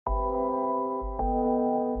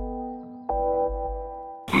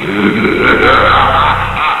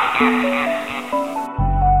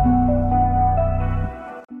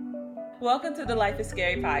Welcome to the Life is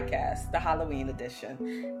Scary podcast, the Halloween edition.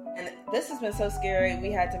 And this has been so scary,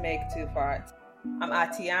 we had to make 2 parts. I'm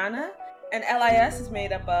Atiana, and LIS is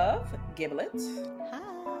made up of Giblet.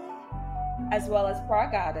 Hi. As well as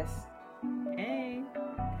Prague Goddess. Hey.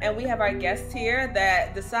 And we have our guest here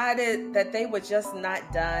that decided that they were just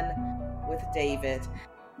not done with David.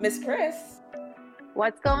 Miss Chris.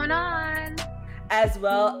 What's going on? As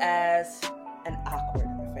well as an awkward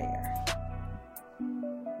affair.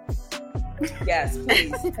 Yes,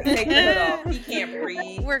 please take the hood off. He can't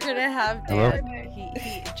breathe. We're gonna have Dan.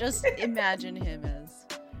 He just imagine him as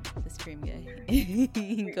the Scream guy. We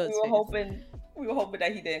were hoping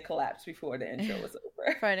that he didn't collapse before the intro was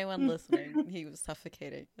over. For anyone listening, he was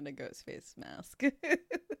suffocating in a ghost face mask.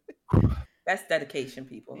 That's dedication,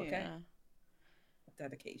 people. Okay. Yeah.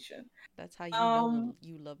 Dedication. That's how you know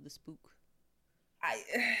you love the spook.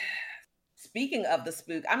 Speaking of the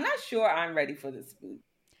spook, I'm not sure I'm ready for the spook.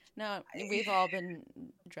 No, we've all been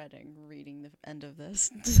dreading reading the end of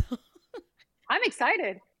this. I'm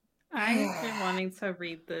excited. I've been wanting to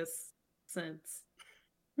read this since.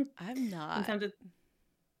 I'm not. Sometimes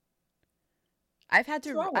I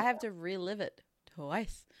have to relive it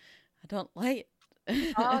twice. I don't like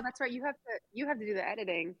it. Oh, that's right. You have to do the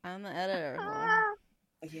editing. I'm the editor.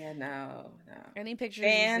 Yeah, no. Any pictures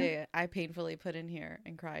you see, I painfully put in here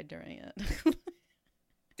and cried during it.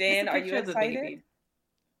 Dan, are you excited?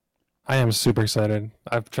 I am super excited.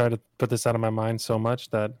 I've tried to put this out of my mind so much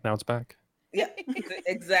that now it's back. Yeah,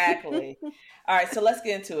 exactly. All right, so let's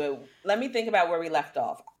get into it. Let me think about where we left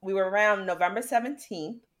off. We were around November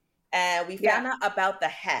 17th, and we found out about the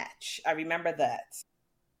hatch. I remember that.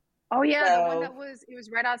 Oh, yeah, the one it was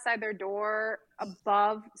right outside their door,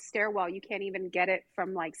 above stairwell. You can't even get it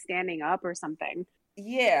from, like, standing up or something.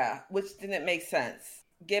 Yeah, which didn't make sense.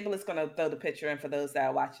 Giblet's going to throw the picture in for those that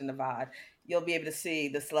are watching the VOD. You'll be able to see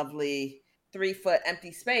this lovely 3-foot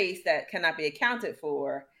empty space that cannot be accounted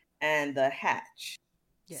for and the hatch.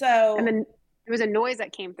 Yeah. So, and then there was a noise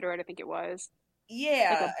that came through it, I think it was.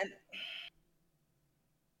 Yeah. And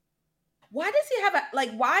why does he have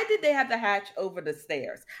why did they have the hatch over the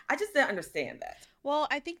stairs? I just didn't understand that. Well,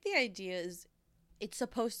 I think the idea is it's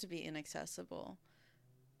supposed to be inaccessible.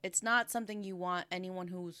 It's not something you want anyone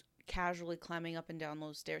who's casually climbing up and down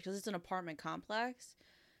those stairs, because it's an apartment complex.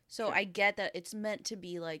 So I get that it's meant to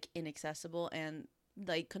be like inaccessible, and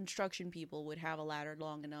like construction people would have a ladder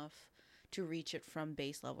long enough to reach it from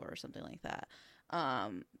base level or something like that.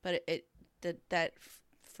 But that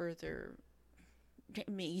further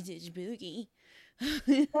makes it spooky. But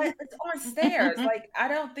it's on stairs. Like, I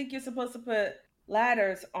don't think you're supposed to put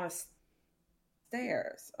ladders on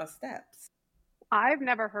stairs, on steps. I've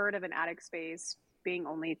never heard of an attic space being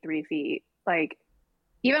only 3 feet. Like,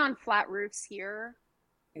 even on flat roofs here,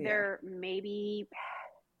 they're maybe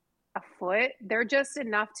a foot. They're just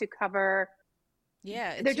enough to cover.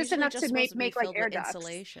 Yeah, they're just enough to make like air ducts.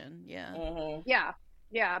 Insulation. Yeah. Mm-hmm.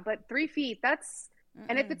 Yeah. But 3 feet. That's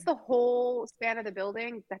and if it's the whole span of the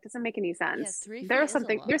building, that doesn't make any sense. Yeah, 3 feet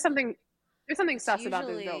There's something sus about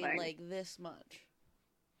this building. Like this much.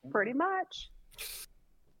 Pretty much.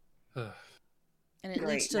 And it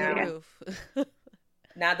leads to the roof.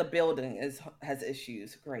 Now the building has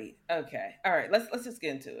issues. Great. Okay. All right. Let's just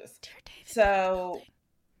get into this. So,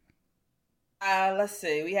 let's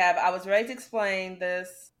see. I was ready to explain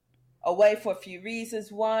this away for a few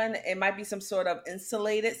reasons. One, it might be some sort of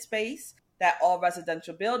insulated space that all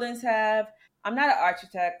residential buildings have. I'm not an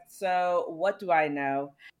architect, so what do I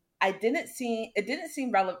know? It didn't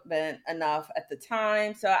seem relevant enough at the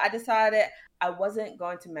time, so I decided I wasn't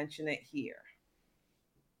going to mention it here.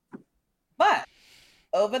 But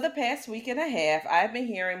over the past week and a half, I've been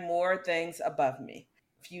hearing more things above me.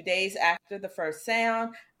 A few days after the first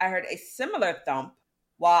sound, I heard a similar thump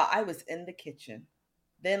while I was in the kitchen.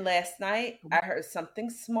 Then last night, I heard something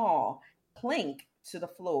small clink to the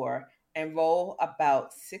floor and roll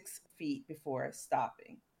about 6 feet before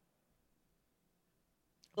stopping.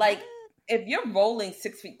 Like, if you're rolling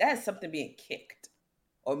 6 feet, that is something being kicked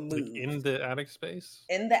or moved. Like in the attic space?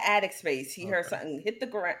 In the attic space. He heard something hit the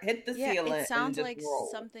ground, hit the ceiling. It sounds and like roll.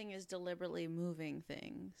 something is deliberately moving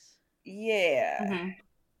things. Yeah. Mm-hmm.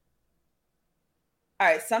 All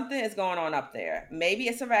right, something is going on up there. Maybe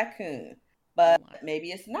it's a raccoon, but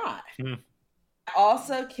maybe it's not. I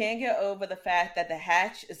also can't get over the fact that the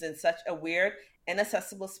hatch is in such a weird,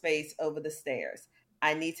 inaccessible space over the stairs.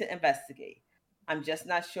 I need to investigate. I'm just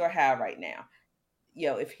not sure how right now.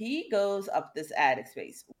 If he goes up this attic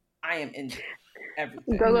space, I am in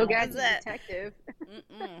everything. Go get the detective.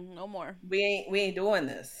 No more. We ain't doing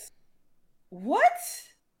this. What?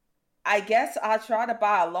 I guess I'll try to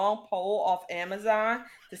buy a long pole off Amazon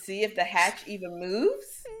to see if the hatch even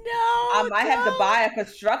moves. No, I might have to buy a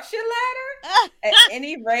construction ladder. At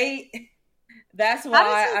any rate, that's How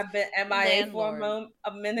why does I've been MIA for landlord-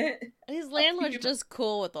 a minute. his landlord's just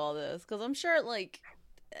cool with all this because I'm sure, like,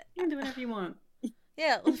 You can do whatever you want.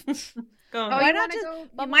 yeah. Go Oh, ahead. Why you not wanna just? go-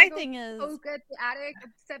 But you my wanna go thing is, Poke at the attic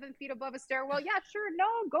 7 feet above a stairwell. Yeah, sure. No,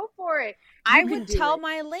 go for it. I You can would do tell it.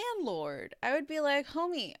 my landlord. I would be like,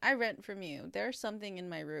 homie, I rent from you. There's something in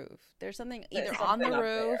my roof. There's something either There's on the something up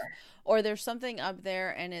roof there. or there's something up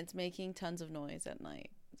there and it's making tons of noise at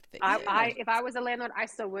night. Fix it. If I was a landlord, I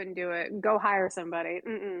still wouldn't do it. Go hire somebody.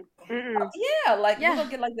 Mm-mm. Mm-mm. Yeah, like Yeah. we're gonna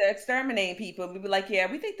get like the exterminating people. We'd be like, yeah,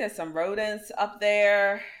 we think there's some rodents up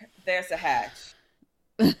there. There's a hatch.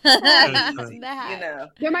 The You hat. know,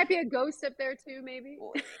 There might be a ghost up there too, maybe.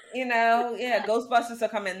 yeah, Ghostbusters are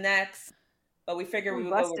coming next, but we figure we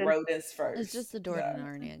would go with Busted. rodents first. It's just the door So, to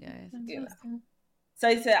Narnia, guys. you know. So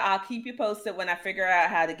he said, I'll keep you posted when I figure out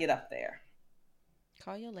how to get up there.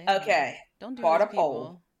 Call your landlord. Okay, Don't do bought this, a pole.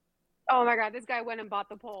 people. Oh my god, this guy went and bought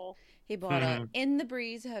the pole. He bought a In the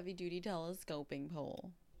Breeze heavy duty telescoping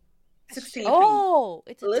pole. 16 Oh,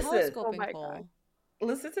 it's a Listen. telescoping Oh my pole. God. feet.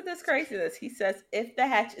 Listen to this craziness. He says, if the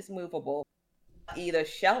hatch is movable, I'll either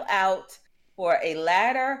shell out for a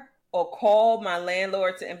ladder or call my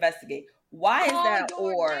landlord to investigate. Why is that Call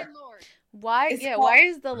your or? landlord. Why? It's Yeah. called- Why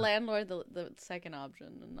is the landlord the second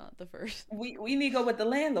option and not the first? We need to go with the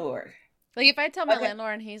landlord. Like if I tell my Okay.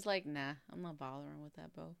 landlord and he's like, "Nah, I'm not bothering with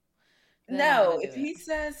that, bro." Then I'm No, gonna do if it.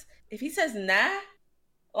 he says nah,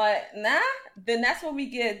 then that's when we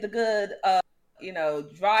get the good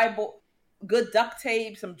good duct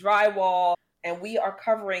tape, some drywall, and we are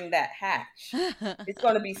covering that hatch. It's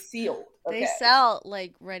going to be sealed. Okay? They sell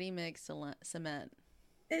like ready mix cement.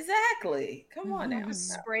 Exactly. Come on now.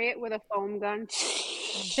 Spray it with a foam gun.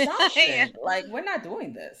 Stop it. Like, we're not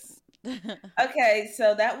doing this. Okay,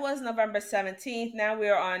 so that was November 17th. Now we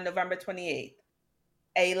are on November 28th.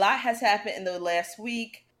 A lot has happened in the last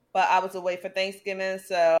week, but I was away for Thanksgiving,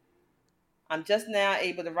 so I'm just now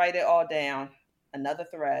able to write it all down. Another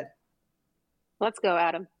thread. Let's go,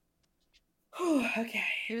 Adam. Okay.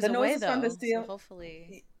 He was The away noises though, from the so steel.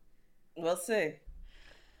 hopefully. We'll see.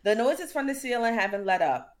 The noises from the ceiling haven't let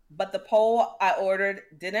up, but the pole I ordered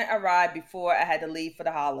didn't arrive before I had to leave for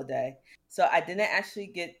the holiday, so I didn't actually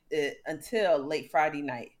get it until late Friday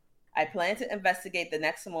night. I planned to investigate the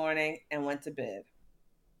next morning and went to bed.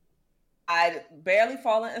 I'd barely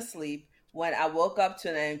fallen asleep when I woke up to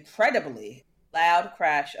an incredibly loud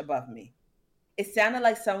crash above me. It sounded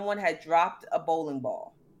like someone had dropped a bowling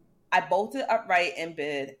ball. I bolted upright in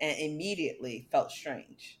bed and immediately felt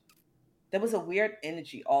strange. There was a weird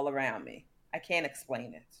energy all around me. I can't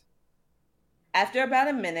explain it. After about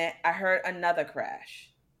a minute, I heard another crash.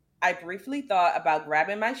 I briefly thought about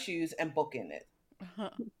grabbing my shoes and booking it.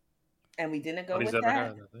 And we didn't go Nobody's with ever that.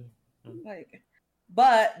 had that. Like,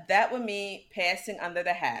 but that would mean passing under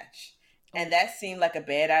the hatch, and that seemed like a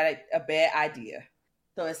bad idea.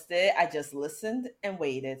 So instead, I just listened and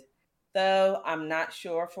waited, though I'm not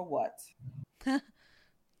sure for what.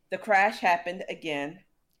 The crash happened again,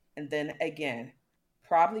 and then again,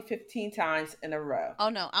 probably 15 times in a row. Oh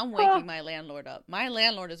no, I'm waking my landlord up. My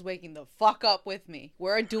landlord is waking the fuck up with me.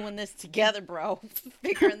 We're doing this together, bro.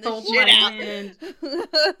 Figuring this Oh shit my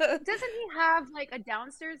out. Doesn't he have like a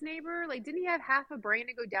downstairs neighbor? Like, didn't he have half a brain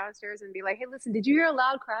to go downstairs and be like, "Hey, listen, did you hear a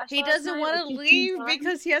loud crash?" He last doesn't night, want like, to 15 leave times?"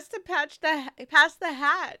 because he has to pass the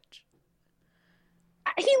hatch.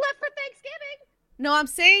 He left for Thanksgiving. No, I'm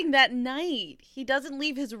saying that night he doesn't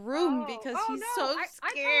leave his room Oh. because Oh, he's no. so I told him-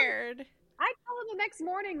 scared. I tell him the next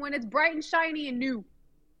morning when it's bright and shiny and new.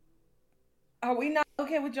 Are we not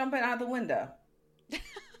okay with jumping out the window?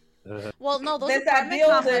 Well, no, those There's that apartment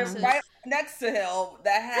building complexes. right next to him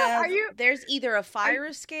that has. Are you There's either a fire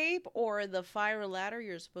escape or the fire ladder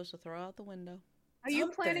you're supposed to throw out the window.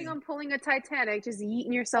 planning something? on pulling a Titanic, just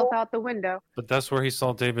yeeting yourself out the window? But that's where he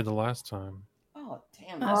saw David the last time. Oh,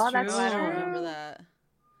 damn it. That's Oh, that's Oh, I don't true. remember that.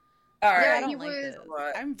 All Yeah, right. I Yeah, don't he like was- this.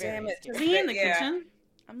 What? I'm very Damn it. scared. Was he in the Yeah. kitchen?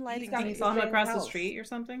 I'm lighting got And he the things. saw him same across the house. street or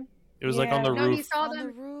something? It was like on Yeah. the No, he roof. saw On the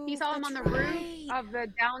them. roof. He saw him on that's the roof right. of the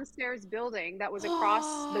downstairs building that was across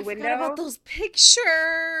Oh, the I window. forgot about those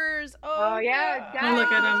pictures. Oh, yeah, God. guys, Don't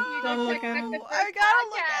look at him. you Don't just look at checked him. the I first gotta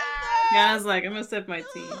look podcast. at that. Yeah, I was like, I'm gonna sip my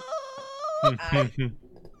tea. I'm so uncomfortable.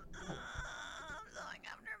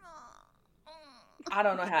 I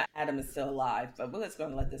don't know how Adam is still alive, but we're just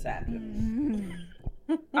going to let this happen.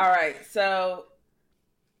 All right. So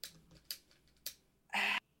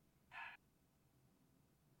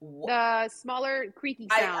The smaller creaky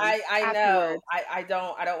sound. I know. I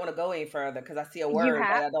don't want to go any further because I see a word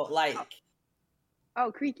that I don't like.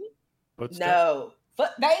 Oh, creaky? No.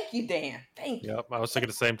 Thank you, Dan. Thank you. Yep, I was thinking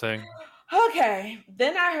the same thing. Okay.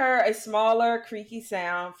 Then I heard a smaller creaky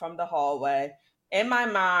sound from the hallway. In my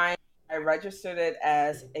mind, I registered it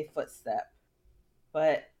as a footstep,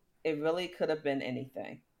 but it really could have been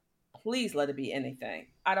anything. Please let it be anything.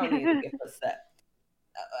 I don't need to get footstep.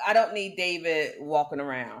 I don't need David walking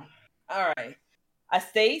around. All right. I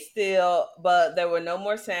stayed still, but there were no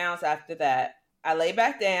more sounds after that. I lay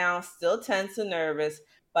back down, still tense and nervous,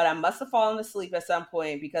 but I must have fallen asleep at some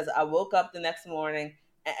point because I woke up the next morning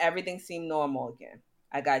and everything seemed normal again.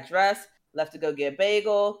 I got dressed, left to go get a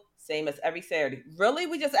bagel, same as every Saturday. Really?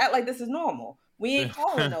 We just act like this is normal. We ain't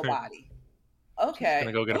calling nobody. Okay.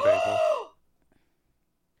 Gonna go get a bagel.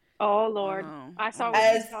 Oh, Lord. I saw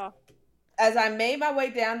what you saw. As I made my way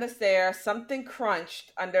down the stairs, something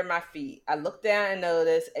crunched under my feet. I looked down and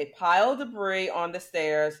noticed a pile of debris on the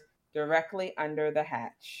stairs directly under the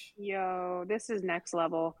hatch. Yo, this is next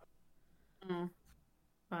level.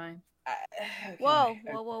 Fine. Okay.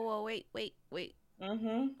 Whoa, wait.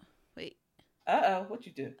 Mm-hmm. Wait. Uh-oh, what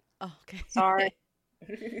you do? Oh, okay. Sorry.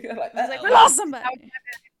 I was like, we lost somebody.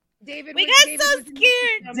 David so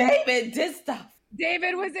scared. David did stuff.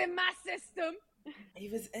 David was in my system. He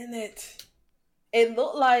was in it. It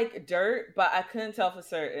looked like dirt, but I couldn't tell for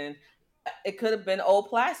certain. It could have been old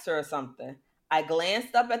plaster or something. I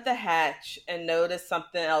glanced up at the hatch and noticed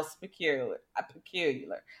something else peculiar.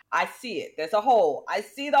 I see it. There's a hole. I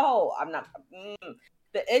see the hole.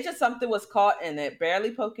 The edge of something was caught in it,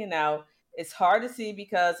 barely poking out. It's hard to see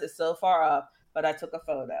because it's so far up, but I took a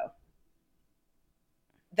photo.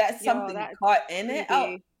 That's something caught in it.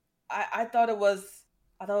 Oh, I thought it was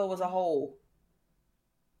a hole.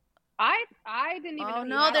 I didn't even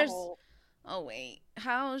know you had a hole. Oh wait,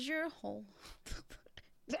 how's your hole?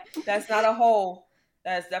 That's not a hole.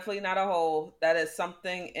 That is definitely not a hole. That is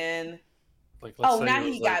something in. Like, let's say now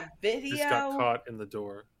he got video. Just got caught in the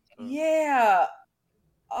door. Yeah.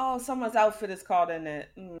 Oh, someone's outfit is caught in it.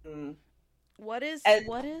 Mm. What?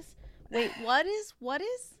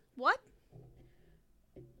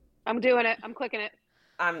 I'm doing it. I'm clicking it.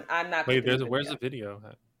 I'm not. Wait, where's the video?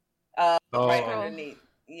 Right underneath.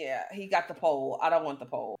 Yeah, he got the pole. I don't want the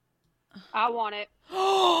pole. I want it.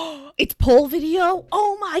 It's pole video?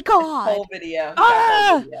 Oh my god. It's pole video.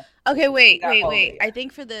 Okay, wait. I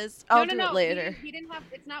think for this, I'll do it later. He didn't have.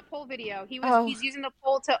 It's not pole video. He's using the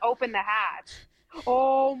pole to open the hatch.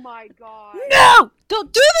 Oh my god. No!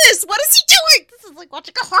 Don't do this! What is he doing? This is like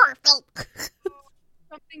watching a horror film.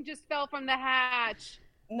 Something just fell from the hatch.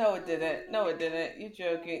 No, it didn't. You're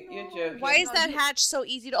joking. Why is that hatch so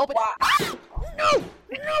easy to open? No!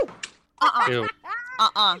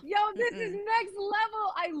 Yo, this is next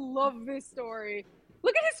level. I love this story.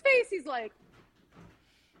 Look at his face. He's like...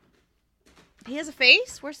 He has a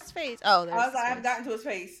face? Where's his face? Oh, there's I haven't gotten to his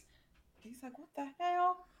face. He's like, what the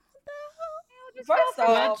hell? First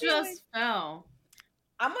off, just fell.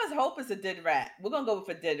 I must hope it's a dead rat. We're gonna go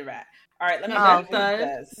for dead rat. All right, let me read what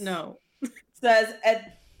it says. No. Says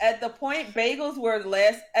at that point, bagels were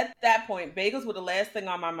the last thing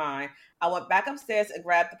on my mind. I went back upstairs and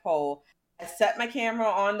grabbed the pole. I set my camera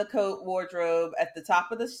on the coat wardrobe at the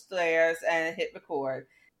top of the stairs and hit record,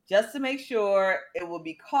 just to make sure it will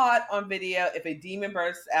be caught on video if a demon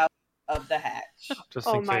bursts out of the hatch.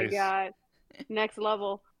 Oh my god. Next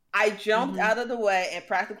level. I jumped out of the way and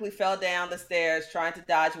practically fell down the stairs trying to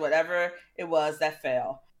dodge whatever it was that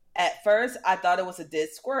fell. At first, I thought it was a dead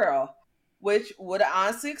squirrel, which would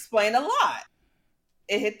honestly explain a lot.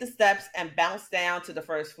 It hit the steps and bounced down to the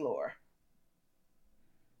first floor.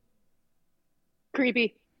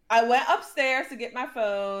 Creepy. I went upstairs to get my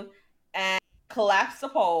phone and collapsed the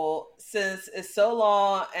pole since it's so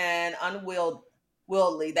long and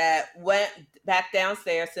unwieldy that went back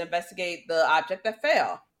downstairs to investigate the object that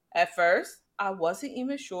fell. At first, I wasn't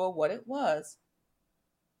even sure what it was.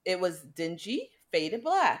 It was dingy, faded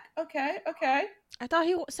black. Okay. I thought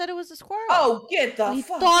he said it was a squirrel. Oh, get the he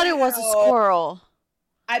fuck thought out. it was a squirrel.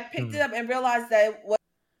 I picked it up and realized that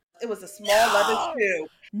it was a small leather shoe.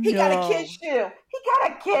 He got a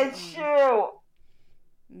kid's shoe.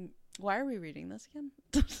 Why are we reading this again?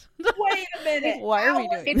 Wait a minute. Why are we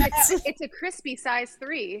doing this? It's a crispy size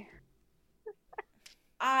 3.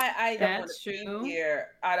 I don't want to be here.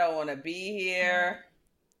 I don't want to be here.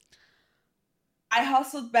 I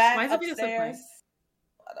hustled back upstairs.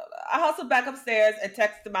 I don't know. I hustled back upstairs and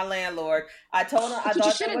texted my landlord. I told him I thought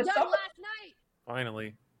you should have done last night.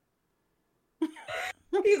 Finally.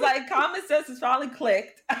 He's like, common sense has finally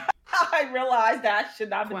clicked. I realized that I should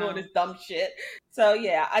not be doing this dumb shit. So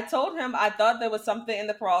yeah, I told him I thought there was something in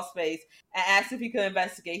the crawl space and asked if he could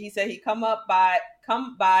investigate. He said he'd come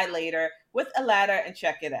by later with a ladder and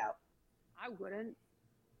check it out. I wouldn't.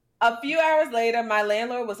 A few hours later, my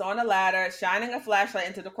landlord was on a ladder, shining a flashlight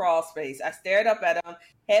into the crawl space. I stared up at him,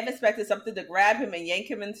 half expected something to grab him and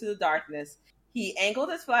yank him into the darkness. He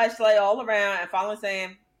angled his flashlight all around and finally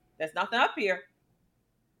saying, "There's nothing up here."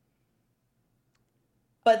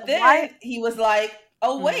 But then he was like,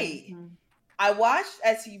 "Oh, wait." Mm-hmm. I watched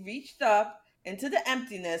as he reached up into the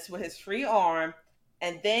emptiness with his free arm,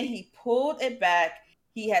 and then he pulled it back.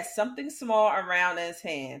 He had something small around in his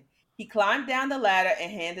hand. He climbed down the ladder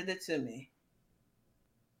and handed it to me.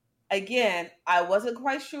 Again, I wasn't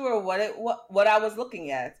quite sure what I was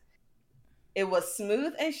looking at. It was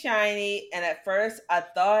smooth and shiny, and at first I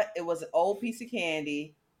thought it was an old piece of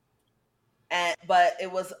candy, but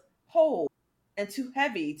it was whole and too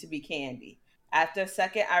heavy to be candy. After a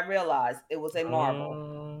second, I realized it was a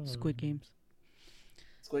marble. Squid Games.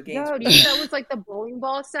 Squid Games. Yo, do you think that was like the bowling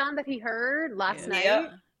ball sound that he heard last night?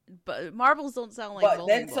 Yep. But marbles don't sound like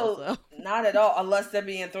bowling balls, though. Not at all, unless they're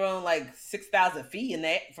being thrown like 6,000 feet in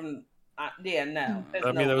there from. No.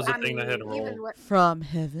 I mean, there was a thing that had rolled from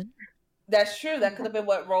heaven. That's true. That could have been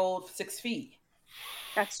what rolled 6 feet.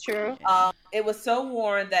 That's true. It was so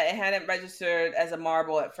worn that it hadn't registered as a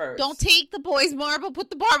marble at first. Don't take the boy's marble. Put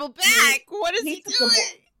the marble back. What is he doing?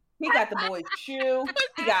 He got the boy's shoe.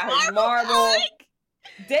 He got his marble.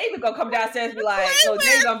 David gonna come downstairs and be like, "No,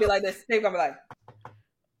 David gonna be like this." David gonna be like,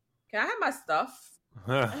 "Can I have my stuff?"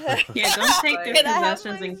 Yeah, don't take their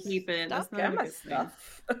possessions and keep it. That's not Can I have my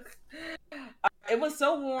stuff? It was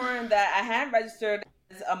so worn that I hadn't registered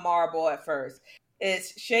as a marble at first.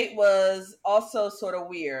 Its shape was also sort of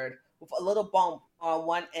weird, with a little bump on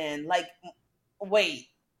one end. Like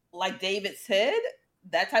David's head?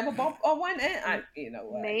 That type of bump on one end? You know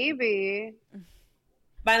what? Maybe.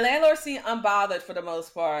 My landlord seemed unbothered for the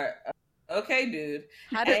most part. Okay, dude.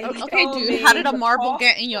 How did a marble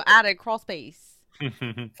get in your attic crawl space?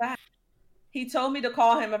 He told me to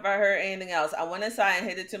call him if I heard anything else. I went inside and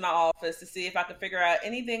headed to my office to see if I could figure out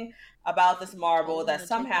anything about this marble that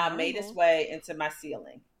somehow made its way into my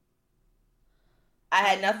ceiling. I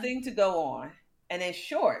had nothing to go on. And in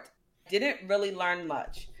short, didn't really learn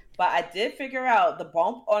much. But I did figure out the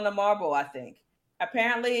bump on the marble, I think.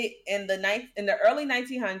 Apparently, in the early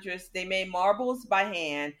 1900s, they made marbles by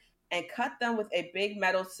hand and cut them with a big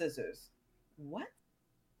metal scissors. What?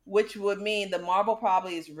 Which would mean the marble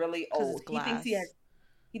probably is really old. He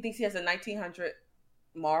thinks he has a 1900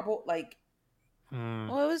 marble. Like,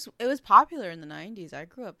 well, it was popular in the 90s. I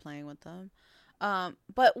grew up playing with them.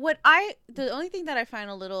 But the only thing that I find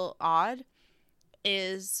a little odd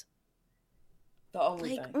is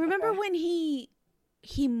remember when he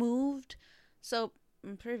moved. So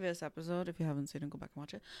in previous episode, if you haven't seen it, go back and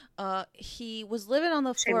watch it. He was living on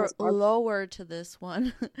the floor lower to this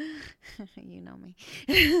one. You know me.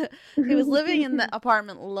 He was living in the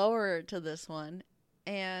apartment lower to this one,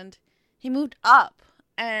 and he moved up,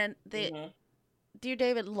 and Dear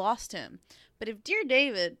David lost him. But if Dear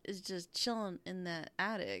David is just chilling in that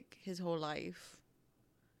attic his whole life,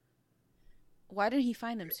 why didn't he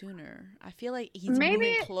find him sooner? I feel like he's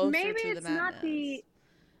moving closer to the madness.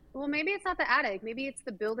 Well, maybe it's not the attic. Maybe it's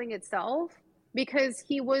the building itself, because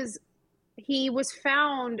he was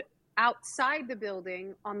found outside the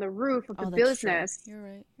building on the roof of the business. You're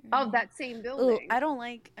right. Of that same building. Ooh, I don't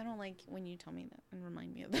like when you tell me that and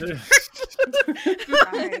remind me of that.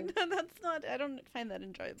 That's not. I don't find that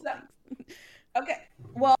enjoyable.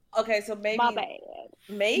 So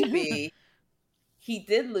maybe he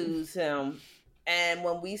did lose him, and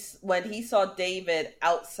when he saw David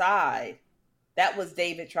outside. That was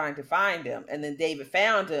David trying to find him. And then David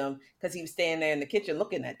found him because he was standing there in the kitchen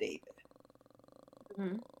looking at David.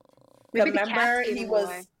 Mm-hmm. Remember, he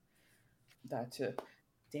was... That too.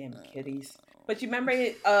 Damn kitties. But you remember,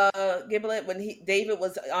 Giblet, when David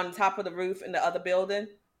was on top of the roof in the other building?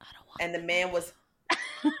 And the man was...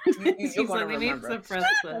 You're going to remember.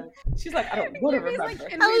 She's like, I don't want to remember.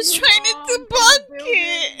 I was trying to debunk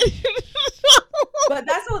it. But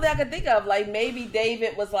that's all I could think of. Like, maybe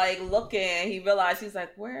David was like looking and he realized, he's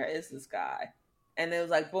like, where is this guy? And it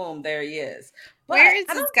was like, boom, there he is. But where is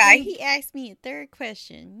this guy? He asked me a third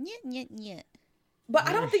question. Nyet. But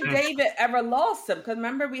I don't think David ever lost him. Because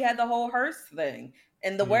remember, we had the whole Hearst thing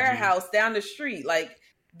in the warehouse down the street. Like,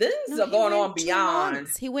 things are going on beyond.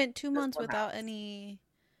 He went 2 months without any...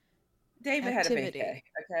 David activity. Had a vacay,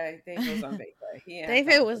 okay? David was on vacay.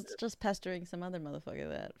 David was just pestering some other motherfucker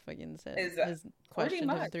that fucking said his question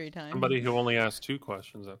 3 times. Somebody who only asked 2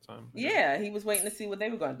 questions that time. Yeah, he was waiting to see what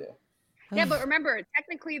they were going to do. Yeah, but remember,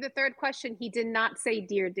 technically the third question, he did not say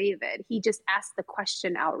Dear David. He just asked the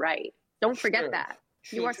question outright. Don't forget that.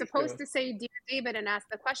 You are supposed to say Dear David and ask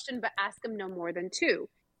the question, but ask him no more than 2.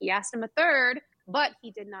 He asked him a third, but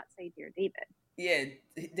he did not say Dear David. Yeah,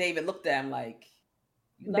 David looked at him like,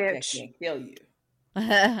 you lucky I can't kill you.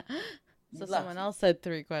 So someone else said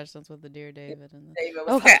 3 questions with the Dear David. And David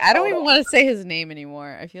okay, I don't even want to say his name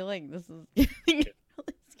anymore. I feel like this is getting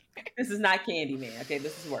really scary. This is not Candyman. Okay,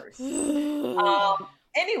 this is worse.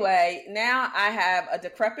 Anyway, now I have a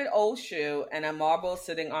decrepit old shoe and a marble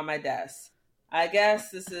sitting on my desk. I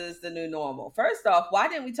guess this is the new normal. First off, why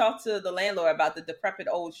didn't we talk to the landlord about the decrepit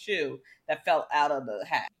old shoe that fell out of the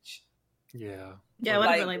hatch? Yeah. Yeah,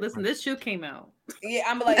 like, listen, this shoe came out. Yeah,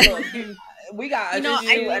 I'm like, look, we got a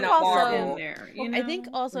shoe and a marble. I think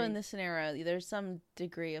also in this scenario, there's some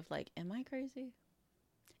degree of like, am I crazy?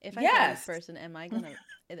 If I tell this person,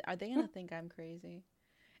 are they gonna think I'm crazy?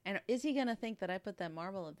 And is he gonna think that I put that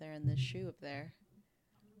marble up there and this shoe up there?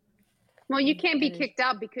 Well, you can't be kicked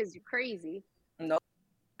out because you're crazy. No,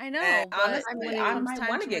 I know. But honestly, when it I comes might time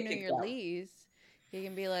want to to get renew kicked your out. lease, he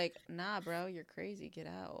can be like, "Nah, bro, you're crazy. Get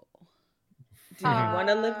out." Do you want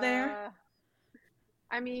to live there?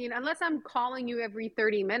 I mean, unless I'm calling you every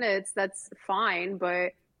 30 minutes, that's fine.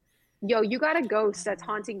 But yo, you got a ghost that's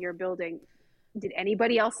haunting your building. Did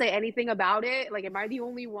anybody else say anything about it? Like, am I the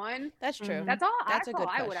only one? That's true. That's all. That's a good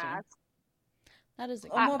I would question. ask. That is a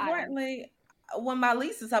good More importantly, when my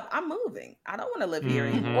lease is up, I'm moving. I don't want to live here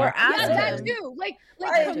Mhm. anymore. Or ask Yeah, that him. too. Like,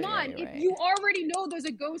 Right. come on. Right. If you already know there's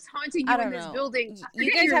a ghost haunting you I in don't this know. building,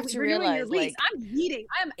 You guys have to renewing realize, your lease. like, I'm leaving.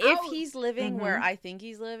 I'm If out. he's living where I think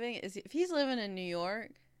he's living, if he's living in New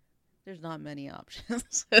York, there's not many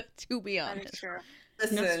options. To be That honest. is true.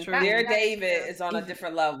 Listen, true. dear That's David true. is on a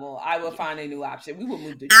different level. I will find a new option. We will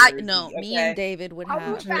move to Jersey. Me and David would I'll have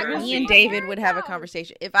move back to me and Jersey. David would have a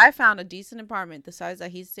conversation. If I found a decent apartment the size that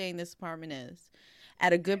he's saying this apartment is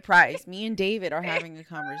at a good price, me and David are having a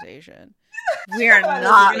conversation. We are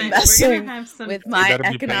not messing with my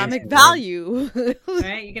economic value.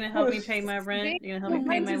 Right? You're gonna help me pay my rent. You're gonna help me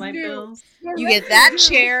pay my light bills. You get that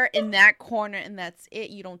chair in that corner, and that's it.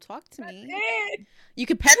 You don't talk to me. You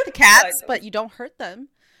can pet the cats, but you don't hurt them.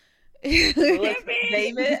 Listen,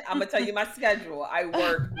 David, I'm gonna tell you my schedule. I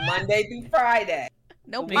work Monday through Friday.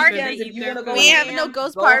 No Make parties. sure they If eat you their wanna go We food. have ham, no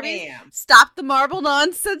ghost go parties. ham. Stop the marble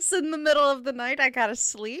nonsense in the middle of the night. I gotta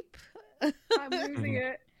sleep. I'm losing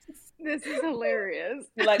it. This is hilarious.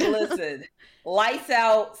 You're like, listen, lights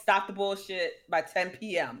out, stop the bullshit by 10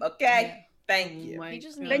 p.m. Okay? Yeah. Thank you. He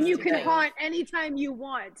just Then needs you to can go. haunt anytime you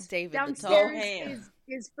want. David the Downstairs Go ham.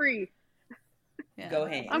 is free. Yeah. Go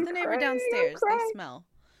ham. Leave the neighbor downstairs. They smell.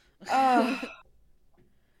 Oh,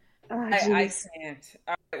 Oh, I jeez. can't.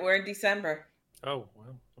 All right, we're in December. Oh, wow.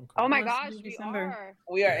 Okay. Oh my Let's gosh, do we December. are.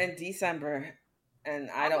 We are in December, and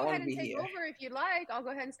I I'll don't go want ahead to be and take here. over if you'd like. I'll go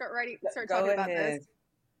ahead and start Go talking about ahead.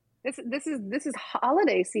 this. This is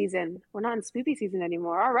holiday season. We're not in spoopy season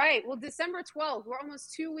anymore. All right. Well, December 12th. We're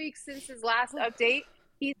almost 2 weeks since his last update.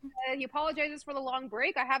 He apologizes for the long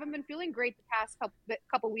break. I haven't been feeling great the past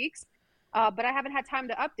couple weeks, but I haven't had time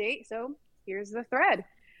to update. So here's the thread.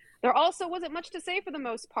 There also wasn't much to say for the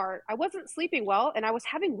most part. I wasn't sleeping well, and I was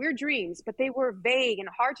having weird dreams, but they were vague and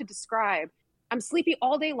hard to describe. I'm sleepy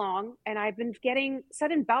all day long, and I've been getting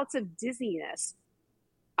sudden bouts of dizziness.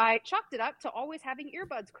 I chalked it up to always having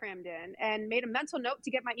earbuds crammed in and made a mental note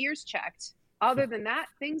to get my ears checked. Other than that,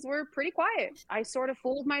 things were pretty quiet. I sort of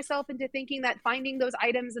fooled myself into thinking that finding those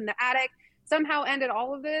items in the attic somehow ended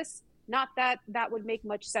all of this. Not that that would make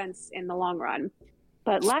much sense in the long run.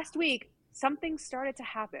 But last week, something started to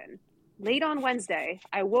happen. Late on Wednesday,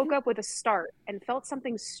 I woke up with a start and felt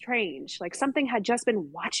something strange, like something had just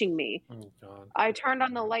been watching me. Oh, God. I turned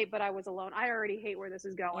on the light, but I was alone. I already hate where this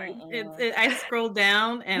is going. I scrolled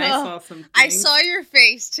down and I No, saw some. I saw your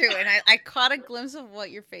face too, and I caught a glimpse of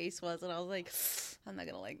what your face was, and I was like, I'm not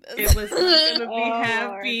gonna like this. It was not gonna be Oh,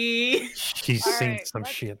 happy. She's All seen right, some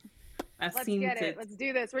let's- shit. I've Let's seen get it. Let's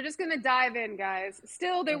do this. We're just going to dive in, guys.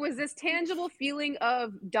 Still, there was this tangible feeling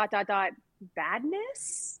of ...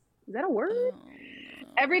 badness? Is that a word? Oh, no.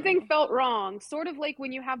 Everything felt wrong, sort of like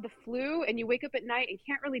when you have the flu and you wake up at night and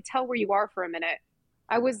can't really tell where you are for a minute.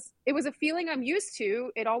 It was a feeling I'm used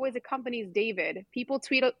to. It always accompanies David. People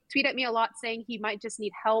tweet at me a lot saying he might just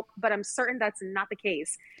need help, but I'm certain that's not the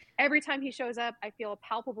case. Every time he shows up, I feel a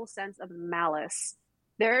palpable sense of malice.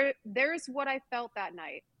 There's what I felt that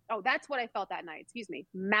night. Oh, that's what I felt that night. Excuse me.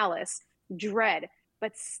 Malice, dread,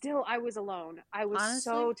 but still I was alone. I was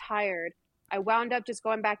so tired. I wound up just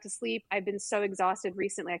going back to sleep. I've been so exhausted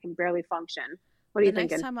recently, I can barely function. What are you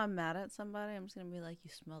thinking? Next time I'm mad at somebody, I'm just gonna be like, "You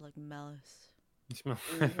smell like malice." You smell-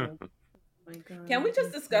 Mhm. my God. Can we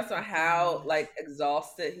just discuss on how like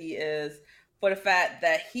exhausted he is for the fact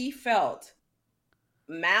that he felt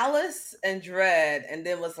malice and dread, and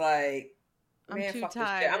then was like, "Man, I'm too fuck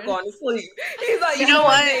tired. this shit. I'm going to sleep." He's like, You know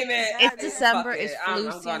what? Damon, It's December. fuck it. It's flu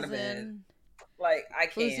I'm going to bed. season. Like, I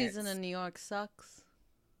can't. Flu season in New York sucks.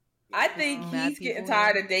 I think he's getting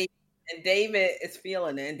tired of David, and David is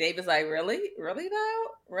feeling it. And David's like, "Really, really though,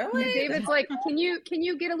 really?" Yeah, David's like, can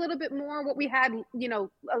you get a little bit more what we had,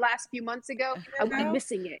 last few months ago? I'm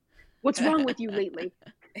missing it. What's wrong with you lately?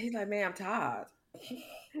 He's like, "Man, I'm tired."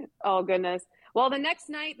 Oh goodness. Well, the next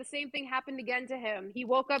night, the same thing happened again to him. He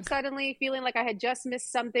woke up suddenly feeling like I had just missed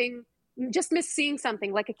something, just missed seeing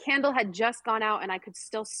something, like a candle had just gone out and I could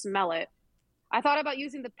still smell it. I thought about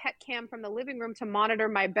using the pet cam from the living room to monitor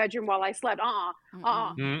my bedroom while I slept. I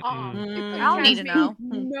don't need to know.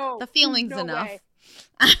 No. The feeling's no enough. way.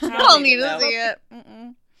 I don't need to see it.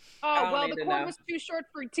 Oh, well, the cord was too short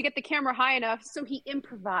to get the camera high enough, so he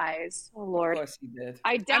improvised. Oh, Lord. Of course he did.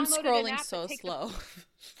 I'm scrolling so slow.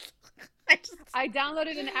 I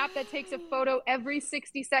downloaded an app that takes a photo every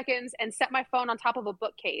 60 seconds and set my phone on top of a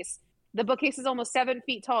bookcase. The bookcase is almost 7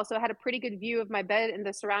 feet tall, so I had a pretty good view of my bed and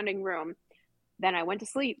the surrounding room. Then I went to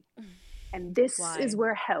sleep. And this is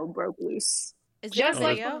where hell broke loose. Is there just a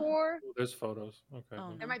like video? before. There's photos. Okay.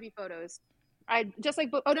 Oh, There might be photos.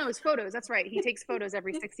 It's photos. That's right. He takes photos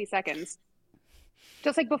every 60 seconds.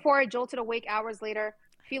 Just like before, I jolted awake hours later,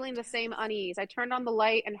 feeling the same unease. I turned on the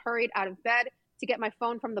light and hurried out of bed to get my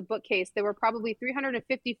phone from the bookcase. There were probably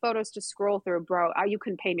 350 photos to scroll through, bro. You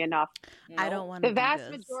couldn't pay me enough. I don't want to. The vast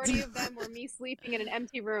majority of them were me sleeping in an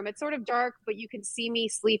empty room. It's sort of dark, but you can see me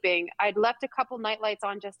sleeping. I'd left a couple night lights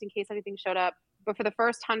on just in case anything showed up. But for the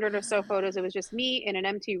first 100 or so photos, it was just me in an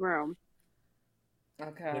empty room.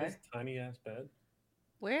 Okay. What is tiny ass bed?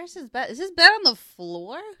 Where's his bed? Is his bed on the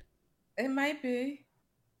floor? It might be.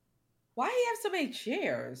 Why do you have so many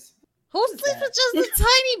chairs? Who sleeps with just a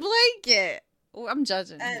tiny blanket? Oh, I'm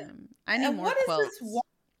judging him. I need more quotes.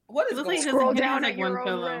 What is It going looks on? like Scroll he has down like at your one own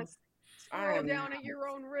pillow. risk. Scroll down at your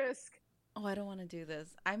own risk. Oh, I don't want to do this.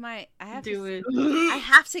 I have Do to it. I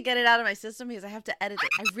have to get it out of my system because I have to edit it.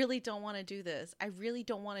 I really don't want to do this. I really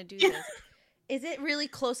don't want to do this. Is it really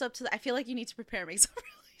close up to the... I feel like you need to prepare me. I'm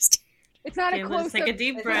really scared. It's not Okay, a let's close take a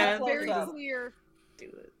deep breath. It's very Close up. clear. Do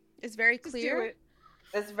it. It's very Just clear. do it.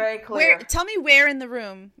 It's very clear. Tell me where in the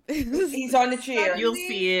room. He's on the chair. You'll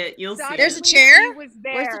see it. You'll see There's a it. chair? He was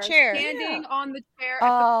there, Where's the chair? standing on the chair at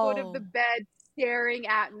the foot of the Oh. bed, staring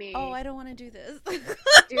at me. Oh, I don't want to do this. Do it.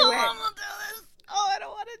 I don't want to do this. Oh, I don't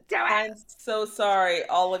want to do it. I'm so sorry,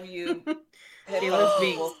 all of you. Kayla's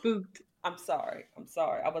being spooked. I'm sorry.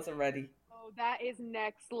 I wasn't ready. Oh, that is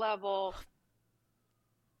next level.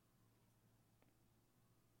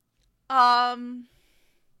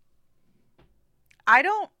 I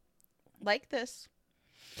don't like this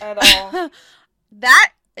At all.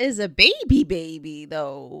 That is a baby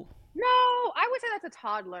though. No, I would say that's a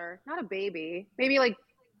toddler, not a baby. Maybe like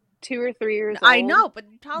 2 or 3 years old. I know, but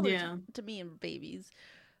toddlers Yeah. to me are babies.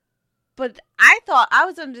 But I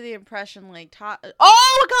was under the impression like oh my god,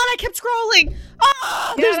 I kept scrolling.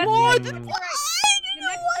 Oh, Yeah, there's that's more. right. There's That's more.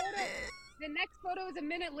 right. The next photo is a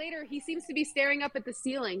minute later. He seems to be staring up at the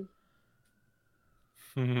ceiling.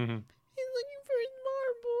 He's looking for his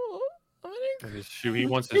marble. I'm And his shoe. He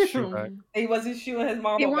wants his shoe back. He wasn't shoeing his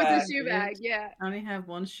marble He wants bag. a shoe bag, yeah. I only have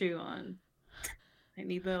one shoe on. I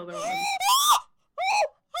need the other one.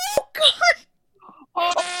 Oh god.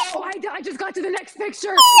 Oh, I just got to the next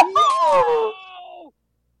picture. Oh! No!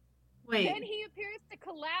 Wait. Then he appears to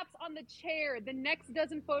collapse on the chair. The next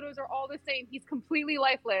dozen photos are all the same. He's completely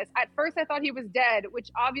lifeless. At first, I thought he was dead, which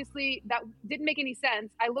obviously that didn't make any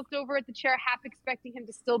sense. I looked over at the chair, half expecting him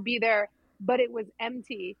to still be there, but it was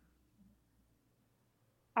empty.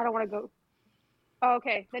 I don't want to go. Oh,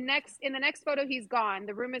 okay. In the next photo, he's gone.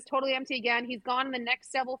 The room is totally empty again. He's gone in the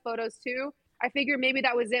next several photos too. I figured maybe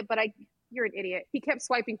that was it, but you're an idiot. He kept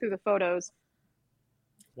swiping through the photos.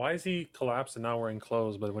 Why is he collapsed and not wearing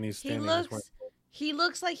clothes? But when he's standing, He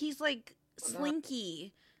looks like he's like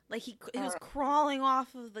Slinky, like he was crawling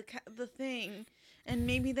off of the thing, and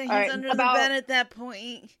maybe that he's under the bed at that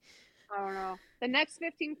point. I don't know. The next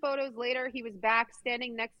 15 photos later, he was back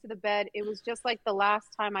standing next to the bed. It was just like the last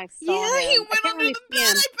time I saw him. Yeah, he went under the bed.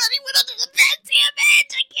 I bet he went under the bed. Damn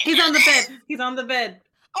it! I can't. He's on the bed. He's on the bed.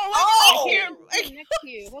 Oh, I can't. Next to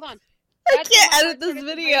you. Hold on. I That's can't when my edit this heart started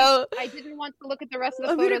to video. race. I didn't want to look at the rest of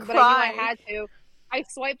the I'm gonna photos, but I cry. knew I had to. I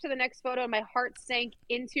swiped to the next photo, and my heart sank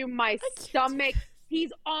into my stomach.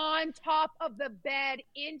 He's on top of the bed,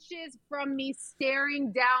 inches from me,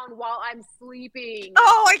 staring down while I'm sleeping.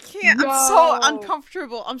 Oh, I can't. Yo. I'm so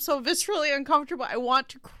uncomfortable. I'm so viscerally uncomfortable. I want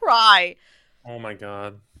to cry. Oh my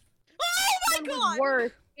god. Oh my One was god.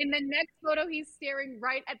 worse. In the next photo, he's staring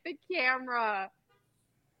right at the camera.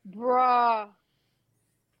 Bruh.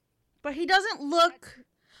 But he doesn't look.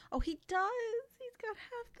 Oh, he does. He's got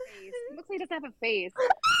half the Face. head. It looks like he doesn't have a face.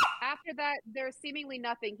 After that, there's seemingly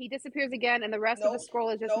nothing. He disappears again, and the rest of the Nope. scroll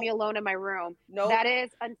is just me alone in my room. No, That is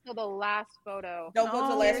until the last photo. don't go to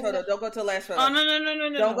the last photo. Don't go to the last photo. Oh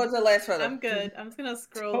no! Don't go to the last photo. I'm good. I'm just gonna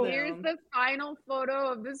scroll down. Here's the final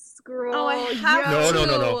photo of the scroll. Oh, I have No, to. no,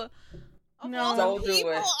 no, no. Of No. all the Don't do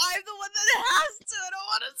people, it. I'm the one that has to. I don't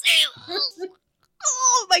want to see this.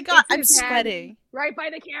 Oh my god, It's I'm his hand. sweating. Right by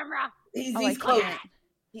the camera. He's Oh, I close. can't.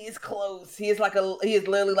 He is close. He is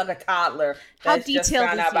literally like a toddler. How that's just detailed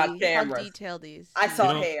found is out about he? How cameras. detailed is I he? saw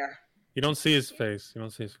You know- hair, You don't see his face. You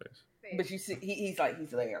don't see his face. but you see, he's there.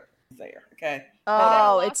 He's there. Okay. Oh,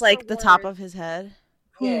 Lost it's like for the top words. of his head.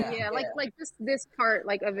 Yeah, like just this part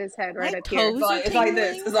like of his head right My up here. toes are It's like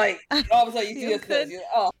this. tingling. It's like all of a sudden you see Feel his face. good.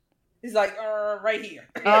 Oh, he's like right here.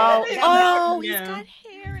 Oh, Yeah. oh, he's Yeah. got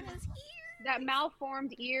hair in his ear. That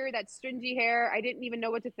malformed ear, that stringy hair, I didn't even know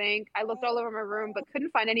what to think. I looked all over my room but couldn't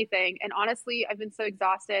find anything. And honestly, I've been so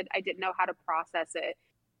exhausted, I didn't know how to process it.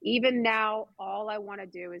 Even now, all I want to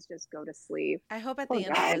do is just go to sleep. I hope at Poor the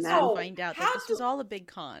end guy, of this man. we'll find out that How this was do- all a big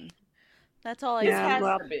con. That's all I This Yeah, say. has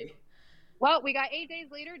well- to be. Well, we got 8 days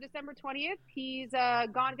later, December 20th. He's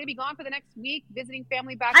gonna be gone for the next week, visiting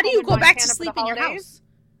family back How do home you in go back to Montana for sleep the in your holidays. house?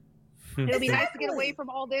 It'll be nice to get Exactly. away from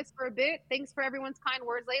all this for a bit. Thanks for everyone's kind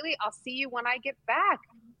words lately. I'll see you when I get back.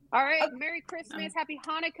 All right. Merry Christmas. Happy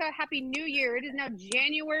Hanukkah. Happy New Year. It is now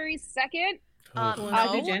January 2nd. Ugh. Well, I've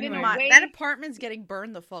no, been January. My, waiting- that apartment's getting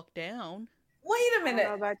burned the fuck down. Wait a I don't minute.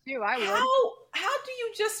 know about you. I would. How do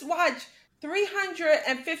you just watch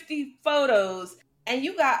 350 photos and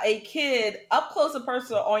you got a kid up close and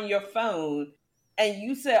personal on your phone and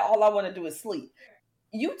you said all I want to do is sleep?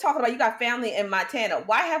 You talking about you got family in Montana.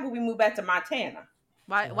 Why haven't we moved back to Montana?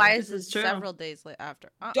 Why is This is this true. several days after?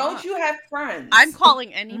 Don't you have friends? I'm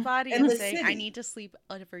calling anybody In and the saying I city. need to sleep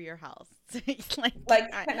over your house.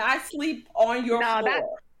 Like, can I sleep on your No,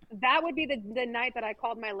 floor? That would be the night that I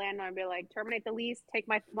called my landlord and be like, terminate the lease, take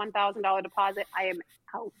my $1,000 deposit. I am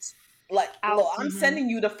out. Like, Out. look, I'm Mhm. sending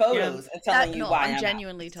you the photos and telling you no, why I'm I'm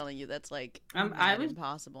genuinely telling you that's like I not would-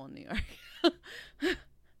 impossible in New York.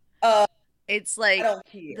 Uh, It's out. like I don't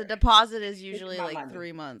care. the deposit is usually my like money.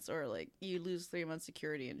 3 months, or like you lose 3 months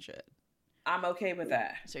security and shit. I'm okay with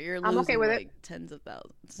that. So you're I'm losing okay with it. like tens of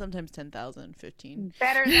thousands, sometimes 10,000, 15.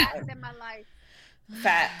 Better that than my life.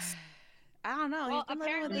 Facts. I don't know. Well, He's been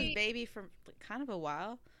living with his apparently- baby for kind of a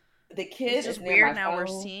while. The kid It's is just near weird my now we're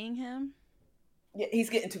phone. seeing him. Yeah, he's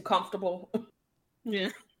getting too comfortable. Yeah.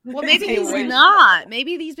 Well, maybe Stay he's away. not.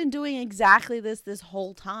 Maybe he's been doing exactly this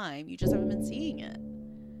whole time. You just haven't been seeing it.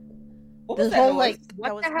 What The was that whole noise? like What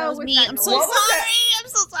that was, the that hell was was me. that I'm noise? so What was sorry. that? I'm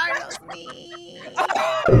so sorry. That was me.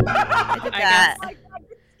 I did I that. Oh my God,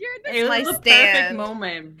 you scared the It was my the stand. perfect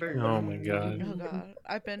moment. Oh my god. Oh god,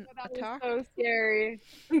 I've been That was attacked. so scary.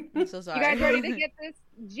 I'm so sorry. You guys ready to get this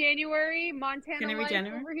January Montana Can it be life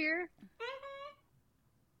January? over here?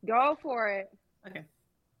 Go for it. Okay.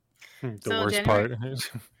 The So worst January-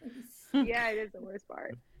 part. Yeah, it is the worst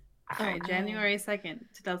part. All right, January 2nd,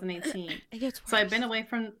 2018. It gets worse. So I've been away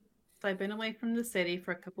from the city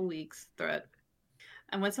for a couple weeks. Threat.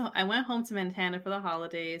 I went home to Montana for the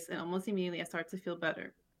holidays, and almost immediately I started to feel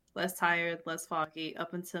better, less tired, less foggy.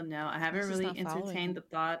 Up until now, I haven't This is really not following entertained him. the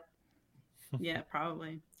thought. Yeah,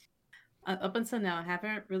 probably. Up until now, I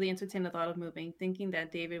haven't really entertained the thought of moving, thinking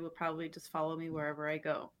that David would probably just follow me wherever I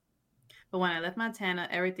go. But when I left Montana,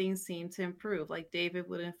 everything seemed to improve. Like David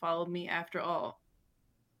wouldn't follow me after all.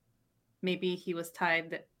 Maybe he was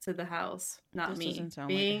tied to the house, not This me. doesn't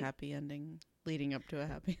sound like a happy ending leading up to a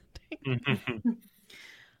happy ending.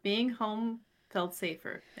 Being home felt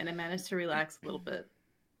safer, and I managed to relax a little bit.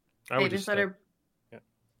 I would just stay. Yeah.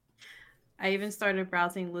 I even started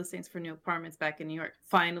browsing listings for new apartments back in New York.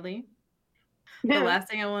 Finally, the last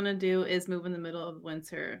thing I want to do is move in the middle of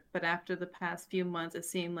winter. But after the past few months, it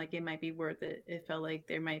seemed like it might be worth it. It felt like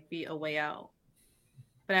there might be a way out.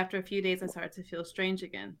 But after a few days, I started to feel strange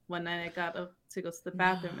again. One night, I got up to go to the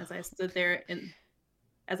bathroom. As I stood there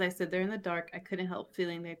in the dark, I couldn't help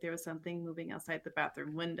feeling like there was something moving outside the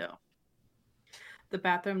bathroom window. The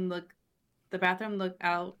bathroom looked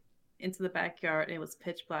out into the backyard, and it was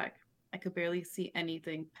pitch black. I could barely see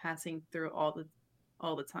anything passing through all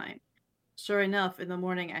the time. Sure enough, in the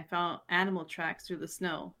morning, I found animal tracks through the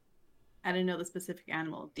snow. I didn't know the specific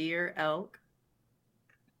animal, deer, elk.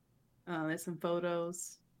 There's some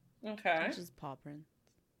photos. Okay. Just paw prints.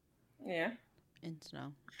 Yeah. In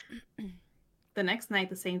snow. The next night,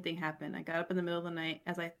 the same thing happened. I got up in the middle of the night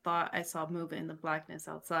as I thought I saw movement in the blackness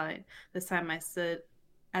outside. This time I stood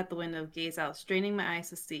at the window, gazed out, straining my eyes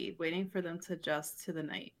to see, waiting for them to adjust to the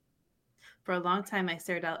night. For a long time, I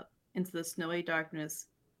stared out into the snowy darkness,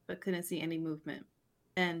 but couldn't see any movement.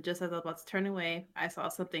 And just as I was about to turn away, I saw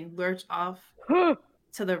something lurch off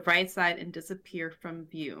to the right side and disappear from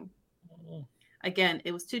view. Again,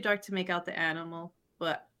 it was too dark to make out the animal,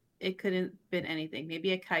 but it couldn't have been anything.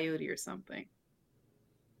 Maybe a coyote or something.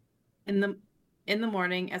 In the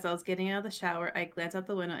morning, as I was getting out of the shower, I glanced out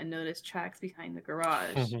the window and noticed tracks behind the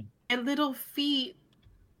garage. And little feet.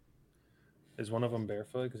 Is one of them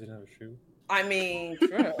barefoot because he didn't have a shoe? I mean,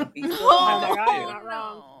 true. You're not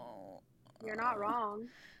wrong. You're not wrong.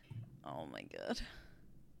 Oh my god.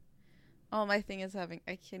 Oh, my thing is having...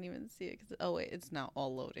 I can't even see it. Oh, wait. It's now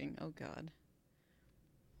all loading. Oh, God.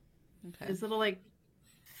 Okay. Those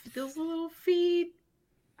little feet.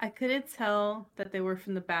 I couldn't tell that they were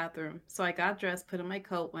from the bathroom. So I got dressed, put on my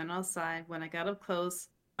coat, went outside. When I got up close,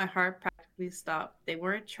 my heart practically stopped. They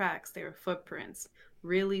weren't tracks. They were footprints.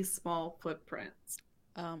 Really small footprints.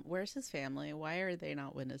 Where's his family? Why are they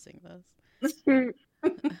not witnessing this?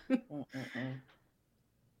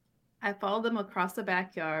 I followed them across the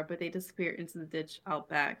backyard, but they disappeared into the ditch out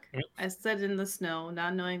back. I stood in the snow,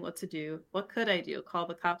 not knowing what to do. What could I do? Call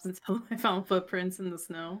the cops until I found footprints in the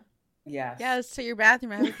snow? Yes. Yes, to your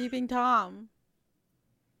bathroom. I have a peeping Tom.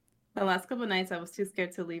 The last couple of nights, I was too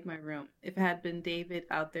scared to leave my room. If it had been David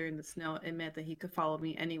out there in the snow, it meant that he could follow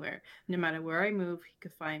me anywhere. No matter where I moved, he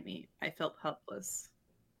could find me. I felt helpless.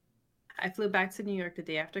 I flew back to New York the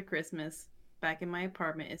day after Christmas. Back in my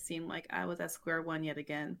apartment, it seemed like I was at square one yet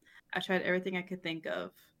again. I tried everything I could think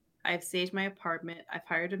of. I've staged my apartment. I've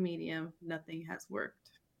hired a medium. Nothing has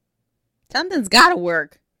worked. Something's gotta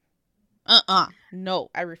work.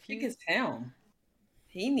 No, I I refuse. think it's him.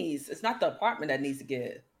 It's not the apartment that needs to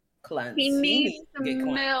get cleansed. He needs some to get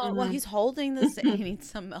cleansed. milk. Well, he's holding this and he needs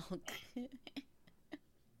some milk.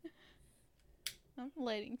 I'm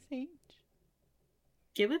lighting sage.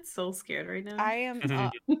 Giblet's so scared right now. I am.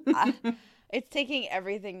 It's taking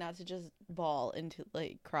everything not to just bawl into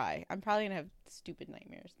cry. I'm probably gonna have stupid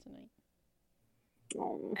nightmares tonight.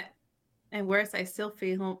 Oh. And worse, I still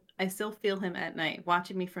feel him at night,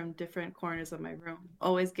 watching me from different corners of my room,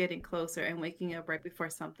 always getting closer and waking up right before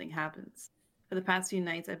something happens. For the past few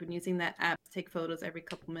nights, I've been using that app to take photos every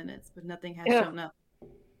couple minutes, but nothing has shown up.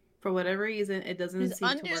 For whatever reason, it doesn't He's seem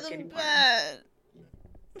under to work the anymore. bed.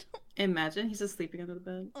 Imagine he's just sleeping under the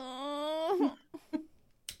bed. Oh.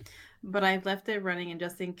 But I've left it running, and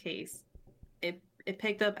just in case, it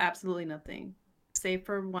picked up absolutely nothing, save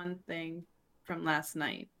for one thing from last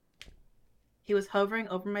night. He was hovering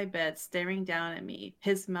over my bed, staring down at me,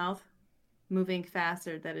 his mouth moving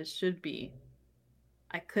faster than it should be.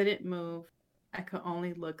 I couldn't move. I could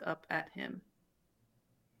only look up at him.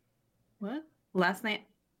 What? Last night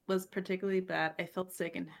was particularly bad. I felt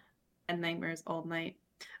sick and had nightmares all night.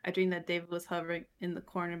 I dreamed that David was hovering in the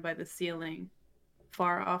corner by the ceiling,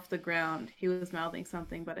 far off the ground. He was mouthing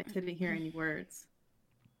something, but I couldn't hear any words.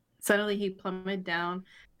 Suddenly, he plummeted down,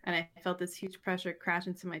 and I felt this huge pressure crash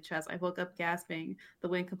into my chest. I woke up gasping, the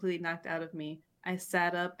wind completely knocked out of me. I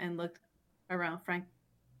sat up and looked around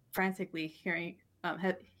frantically,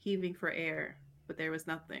 heaving for air, but there was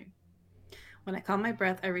nothing. When I caught my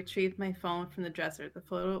breath, I retrieved my phone from the dresser. The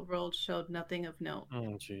photo roll showed nothing of note.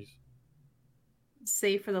 Oh, jeez.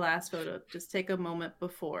 Save for the last photo. Just take a moment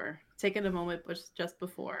before. Just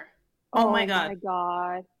before. Oh my god. Oh my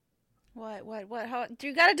god. What? How do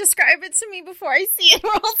you gotta describe it to me before I see it,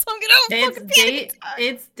 or else I'm gonna fucking panic attack.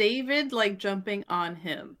 It's David jumping on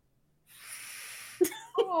him.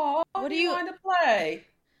 Oh, what do you want to play?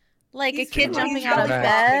 Like He's a kid jumping belly out of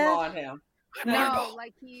bed? on him. No,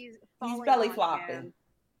 like he's belly flopping.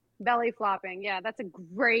 Belly flopping. Yeah, that's a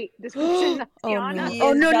great description. No. He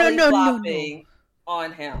Oh, is no, belly no. flopping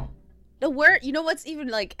on him. The word, you know what's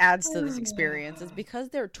even adds to this experience is because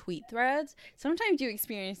they're tweet threads. Sometimes you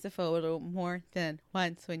experience the photo more than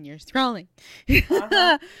once when you're scrolling.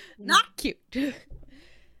 Not cute.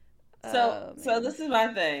 So this is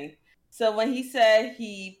my thing. So when he said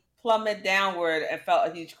he plummeted downward and felt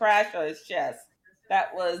a huge crash on his chest,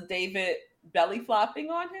 that was David belly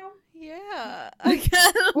flopping on him? Yeah.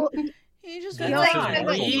 He just he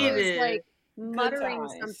was muttering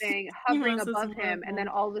something, hovering above him, and then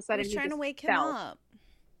all of a sudden he's trying to wake fell. him up.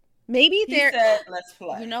 Maybe he said, "Let's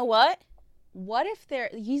play." You know what? What if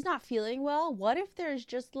he's not feeling well? What if there's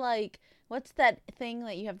just what's that thing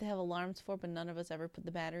that you have to have alarms for, but none of us ever put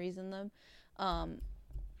the batteries in them?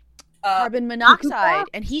 carbon monoxide,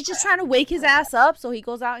 and he's just trying to wake his ass up, so he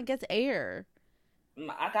goes out and gets air.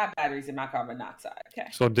 I got batteries in my carbon monoxide. Okay.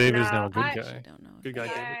 So David's now a good I guy. don't know. Good guy,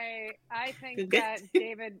 David. I think that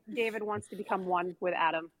David wants to become one with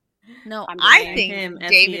Adam. No, I'm I just think him,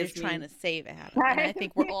 David is SESV. trying to save Adam. And I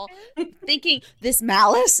think we're all thinking this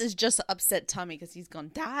Malice is just to upset Tummy because he's going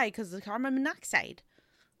to die because of the carbon monoxide.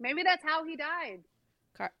 Maybe that's how he died.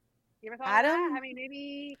 You ever thought Adam? of that? I mean,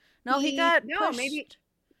 maybe... No, he got No, pushed. maybe...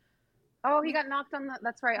 Oh, he got knocked on the...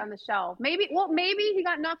 That's right, on the shelf. Maybe he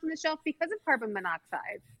got knocked on the shelf because of carbon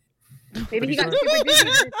monoxide. Maybe he got super dizzy and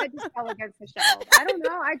his head just fell against the shelf. I don't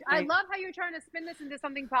know. I love how you're trying to spin this into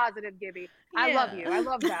something positive, Gibby. I love you. I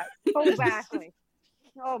love that. So badly.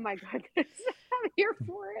 Oh my goodness. I'm here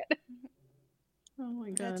for it. Oh my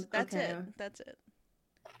god. That's Okay. it. That's it.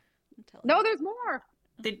 I'm telling No, you. there's more.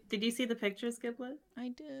 Did you see the pictures, Giblet? I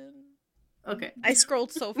did. Okay. I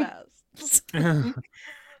scrolled so fast.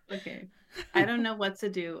 Okay. I don't know what to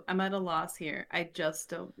do. I'm at a loss here. I just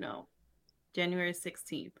don't know. January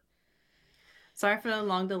 16th. Sorry for the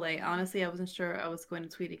long delay. Honestly, I wasn't sure I was going to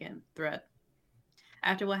tweet again. Thread.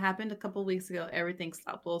 After what happened a couple weeks ago, everything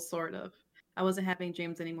stopped. Well, sort of. I wasn't having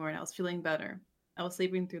dreams anymore and I was feeling better. I was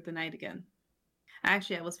sleeping through the night again.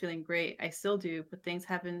 Actually, I was feeling great. I still do, but things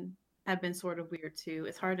have been sort of weird too.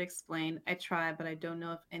 It's hard to explain. I try, but I don't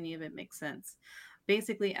know if any of it makes sense.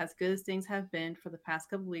 Basically, as good as things have been for the past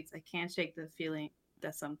couple weeks, I can't shake the feeling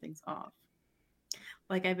that something's off.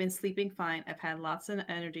 Like I've been sleeping fine. I've had lots of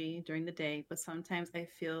energy during the day, but sometimes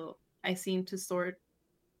I seem to sort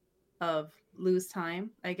of lose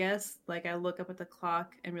time, I guess. Like I look up at the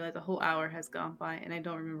clock and realize a whole hour has gone by and I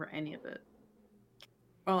don't remember any of it.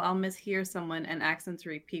 Or I'll mishear someone and ask them to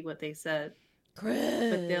repeat what they said.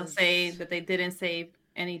 Chris. But they'll say that they didn't say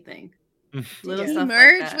anything. Little He stuff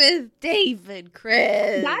merged like that. with David,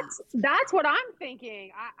 Chris. That's what I'm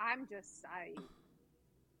thinking.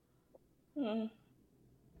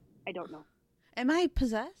 I don't know. Am I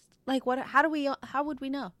possessed? Like what? How would we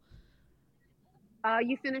know?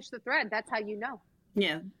 You finish the thread. That's how you know.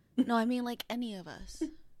 Yeah. No, I mean like any of us.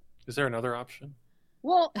 Is there another option?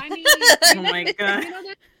 Well, I mean, Oh my god. you know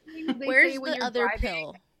that thing they Where's say when the you're other driving?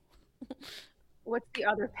 pill? What's the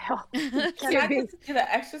other pill? Can I just get an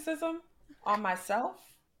exorcism on myself?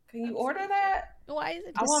 Can you order that? Why is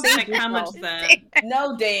it? I want Like, how much is that?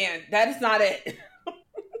 No, Dan, that is not it.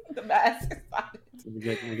 The mask is not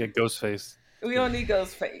it. We get Ghostface. We don't need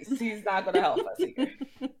Ghostface. He's not going to help us here.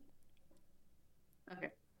 Okay.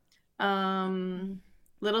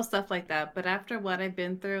 Little stuff like that. But after what I've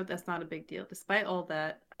been through, that's not a big deal. Despite all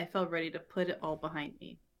that, I felt ready to put it all behind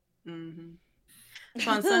me.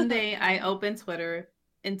 So on Sunday, I opened Twitter,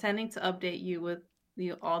 intending to update you with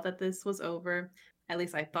all that this was over. At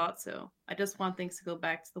least I thought so. I just want things to go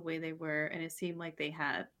back to the way they were, and it seemed like they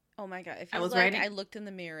had. Oh my god! If I I was was like, writing- I looked in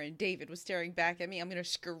the mirror and David was staring back at me, I'm gonna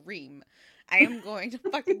scream. I am going to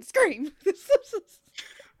fucking scream.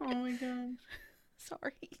 Oh my god.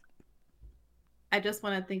 Sorry. I just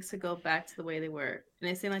wanted things to go back to the way they were, and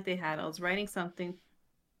it seemed like they had. I was writing something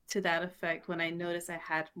to that effect when I noticed I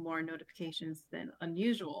had more notifications than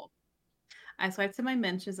unusual. I swiped to my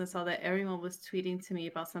mentions and saw that everyone was tweeting to me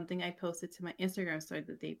about something I posted to my Instagram story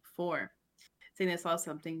the day before, saying they saw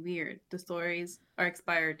something weird. The stories are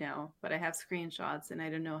expired now, but I have screenshots and I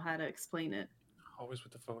don't know how to explain it. Always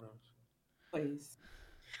with the photos. Please.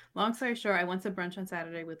 Long story short, I went to brunch on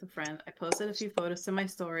Saturday with a friend. I posted a few photos to my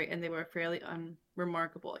story and they were fairly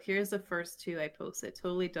unremarkable. Here's the first two I posted.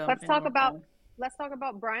 Totally dumb. Let's and talk normal.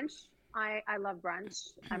 about brunch. I love brunch.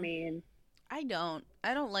 I mean, I don't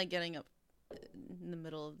like getting up in the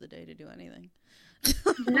middle of the day to do anything.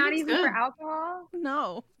 not even good. for alcohol.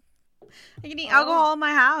 No. I can eat alcohol in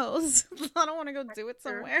my house. I don't want to go do it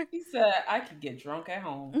somewhere. He said, I could get drunk at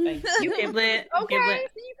home. Thank you. Giblet, Okay, Giblet,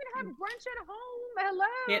 so you can have brunch at home.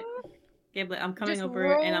 Hello. Giblet, I'm coming Just over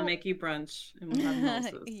and I'll roll. make you brunch and we'll have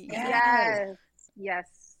mimosas. Yes.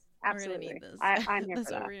 Yes. We're gonna Absolutely. need this. I'm here That's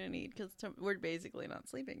for what that. we're gonna need because we're basically not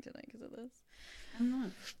sleeping tonight because of this.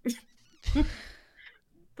 I'm not.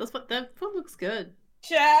 That food looks good.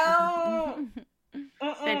 Ciao.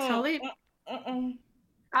 They totally.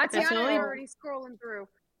 Tatiana totally- is already scrolling through.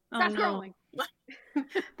 Oh Stop no. scrolling.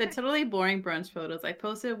 The totally boring brunch photos. I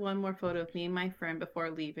posted one more photo of me and my friend before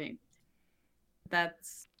leaving. That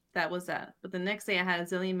was that. But the next day I had a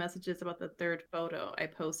zillion messages about the third photo I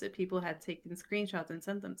posted. People had taken screenshots and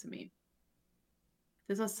sent them to me.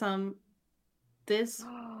 This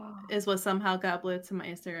is what somehow got uploaded to my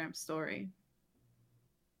Instagram story.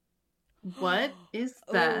 What is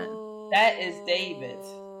that? That is David's.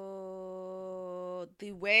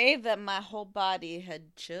 The way that my whole body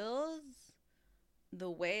had chills. the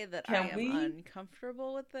way that I am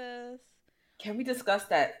uncomfortable with this. Can we discuss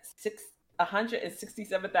that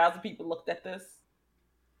 167,000 people looked at this?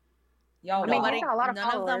 Y'all, he's got a lot of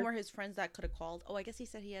none followers. of them were his friends that could have called. Oh, I guess he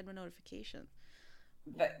said he had no notification.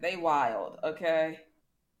 They wild, okay?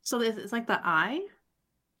 So it's like the eye?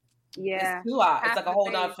 Yeah. It's 2 eyes. It's like a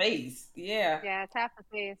whole nother face. Yeah. Yeah, it's half the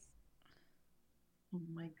face. Oh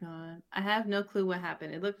my god. I have no clue what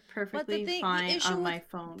happened. It looked perfectly fine on my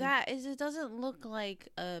phone. That is, it doesn't look like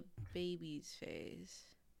a baby's face.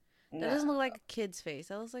 No. That doesn't look like a kid's face.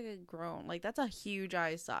 That looks like a grown. Like, that's a huge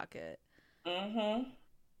eye socket. Mm-hmm.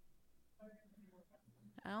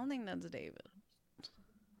 I don't think that's David.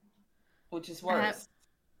 Which is worse.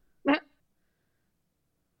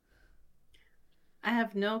 I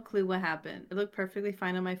have no clue what happened. It looked perfectly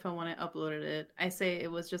fine on my phone when I uploaded it. I say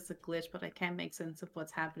it was just a glitch, but I can't make sense of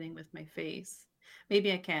what's happening with my face.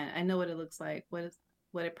 Maybe I can. I know what it looks like, what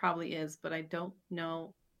it probably is, but I don't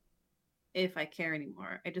know if I care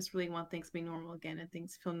anymore. I just really want things to be normal again, and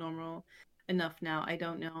things feel normal enough now. I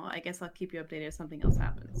don't know. I guess I'll keep you updated if something else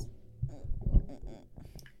happens.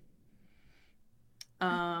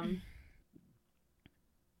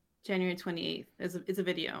 January 28th is a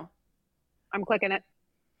video. I'm clicking it.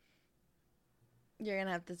 You're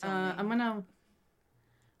gonna have to tell me.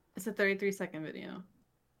 It's a 33-second video.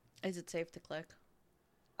 Is it safe to click?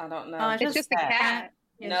 I don't know. It's just the cat.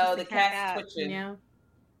 Yeah, no, the cat's twitching. Yeah.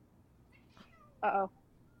 Uh-oh.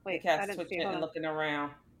 Wait, the cat's twitching and looking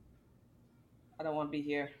around. I don't want to be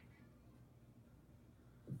here.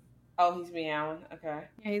 Oh, he's meowing. Okay.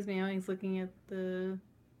 Yeah, he's meowing. He's looking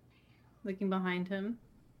behind him.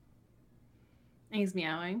 And he's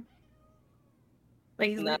meowing.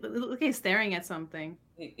 Like he's staring at something.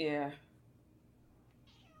 Yeah.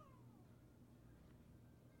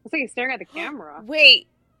 Looks like he's staring at the camera. Wait.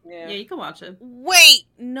 Yeah, you can watch it. Wait.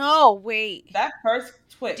 No, wait. That first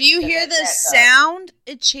twitch. Do you hear the sound?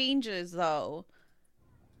 It changes, though.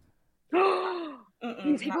 Can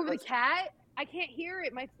you take over the cat? I can't hear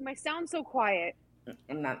it. My sound's so quiet.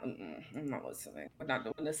 I'm not listening. We're not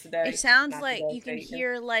doing this today. It sounds like you can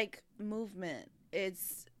hear, like, movement.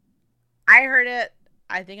 I heard it.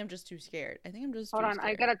 I think I'm just too scared. Hold on,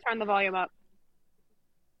 I gotta turn the volume up.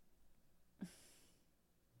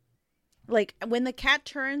 Like, when the cat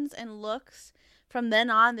turns and looks, from then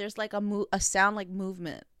on, there's like a sound like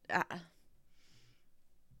movement. I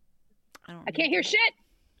can't hear shit.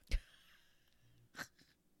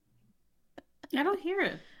 I don't hear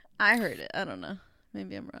it. I heard it. I don't know.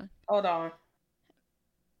 Maybe I'm wrong. Hold on.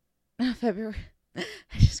 February. I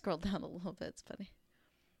just scrolled down a little bit. It's funny.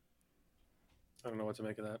 I don't know what to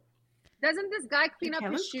make of that. Doesn't this guy clean up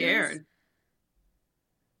his shoes? Scared.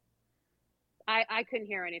 I couldn't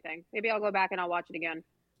hear anything. Maybe I'll go back and I'll watch it again.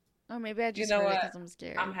 Oh, maybe I just heard it because I'm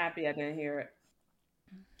scared. I'm happy I didn't hear it.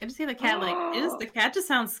 I just hear the cat the cat just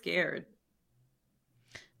sounds scared.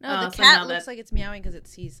 No, the cat looks like it's meowing because it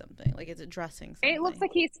sees something. Like it's addressing something. It looks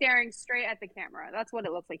like he's staring straight at the camera. That's what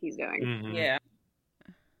it looks like he's doing. Mm-hmm. Yeah.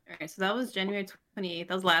 All right, so that was January 28th.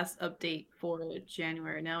 That was last update for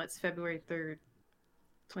January. Now it's February 3rd,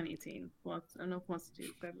 2018. Well, I don't know if he wants to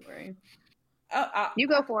do February. You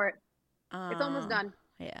go for it. It's almost done.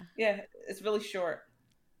 Yeah. Yeah, it's really short.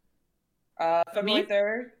 February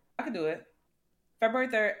 3rd, I can do it. February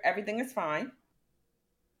 3rd, everything is fine.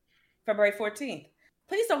 February 14th,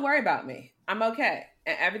 please don't worry about me. I'm okay.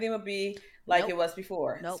 And everything will be like it was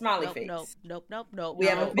before. Smiley face. Nope. We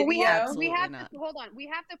have a video. But we have to hold on. We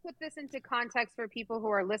have to put this into context for people who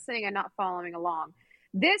are listening and not following along.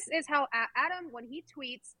 This is how Adam, when he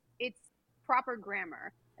tweets, it's proper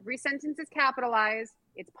grammar. Every sentence is capitalized.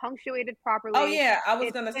 It's punctuated properly. Oh yeah, I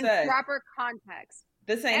was gonna say proper context.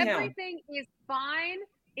 This ain't everything him. is fine.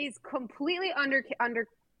 Is completely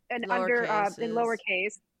in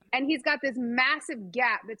lowercase, and he's got this massive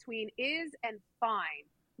gap between is and fine.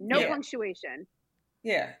 No punctuation.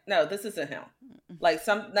 Yeah, no, this isn't him. Like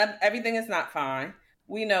everything is not fine.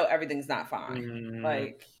 We know everything's not fine. Mm.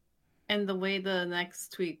 Like, and the way the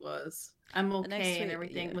next tweet was, I'm okay, and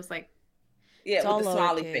everything was like, with the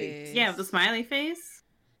smiley face. Yeah, with the smiley face.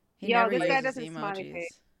 This guy doesn't smiley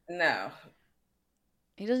face. No.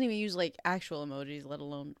 He doesn't even use like actual emojis, let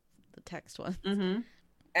alone the text one. Mm-hmm.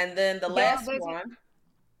 And then the last one.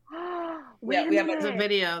 we have There's a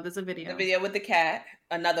video. The video with the cat.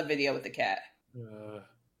 Another video with the cat.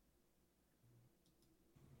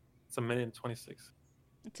 It's 1:26.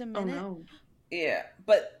 It's a minute. Oh, no. Yeah,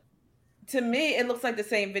 but to me, it looks like the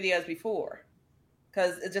same video as before.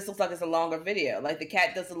 Because it just looks like it's a longer video. Like the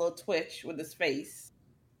cat does a little twitch with his face.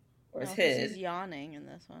 Or his head. He's yawning in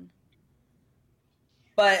this one.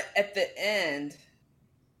 But at the end,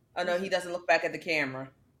 Oh no, he doesn't look back at the camera.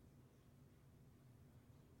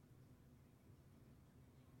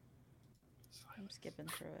 I'm skipping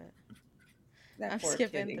through it. That I'm poor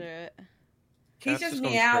skipping kitty. through it. He's Cat's just just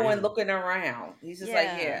going meowing, crazy. looking around. He's just like,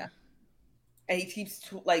 yeah. And he keeps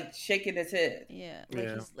like shaking his head. Yeah, like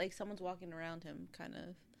Yeah. he's like someone's walking around him, kind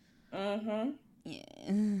of. Mm-hmm.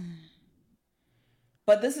 Yeah.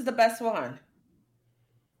 But this is the best one.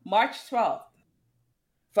 March 12th.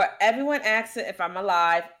 For everyone asking if I'm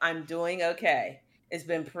alive, I'm doing okay. It's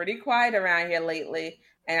been pretty quiet around here lately,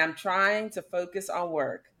 and I'm trying to focus on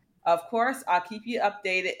work. Of course, I'll keep you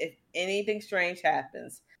updated if anything strange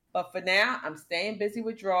happens. But for now, I'm staying busy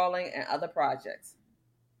with drawing and other projects.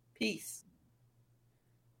 Peace.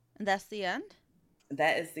 And that's the end?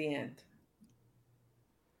 That is the end.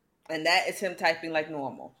 And that is him typing like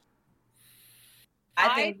normal.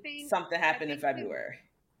 I think something happened in February.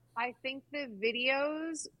 I think the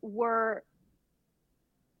videos were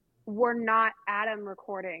not Adam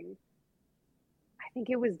recording. I think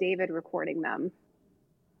it was David recording them.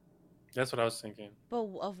 That's what I was thinking. But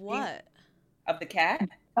of what? Of the cat?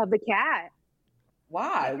 Of the cat.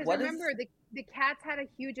 Why? Because remember, the cats had a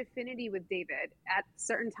huge affinity with David. At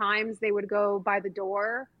certain times, they would go by the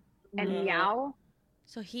door and meow.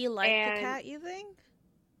 So he liked the cat, you think?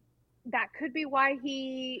 That could be why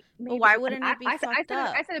he... Well, why wouldn't it be fucked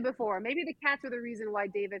up? I said it before. Maybe the cats were the reason why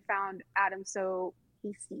David found Adam so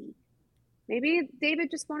PC. Maybe David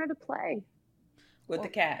just wanted to play. With the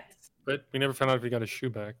cats. But we never found out if he got his shoe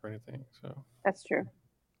back or anything, so... That's true.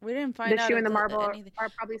 We didn't find out. The shoe and the marble are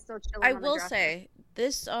probably still chilling. I will say,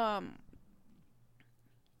 this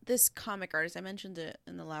this comic artist, I mentioned it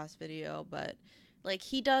in the last video, but like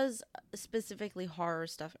he does specifically horror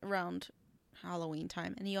stuff around Halloween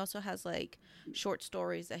time, and he also has like short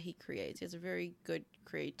stories that he creates. He has a very good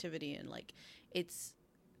creativity, and like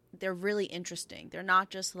they're really interesting. They're not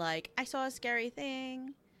just like, I saw a scary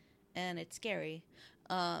thing and it's scary.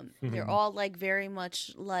 They're all like very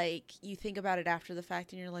much like you think about it after the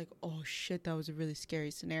fact and you're like, oh shit, that was a really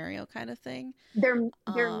scary scenario kind of thing. They're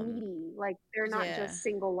meaty, like they're not just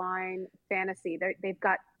single line fantasy. They've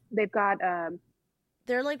got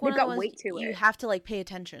they're like one of the ones weight to you have to like pay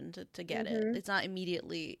attention to get it. It's not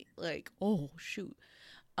immediately like, oh shoot.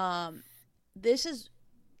 This is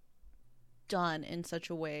done in such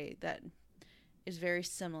a way that is very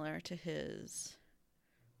similar to his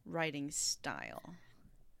writing style.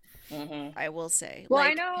 I will say. Well,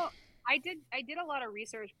 I know I did a lot of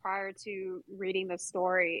research prior to reading the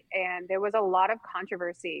story, and there was a lot of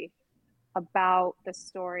controversy about the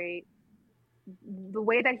story. The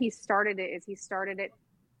way that he started it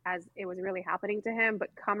as it was really happening to him, but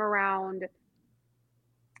come around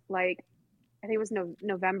like I think it was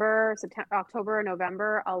November, September, October, or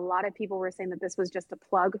November, a lot of people were saying that this was just a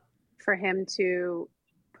plug for him to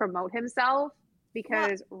promote himself.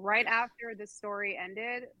 Because right after the story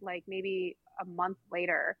ended, like maybe a month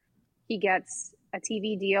later, he gets a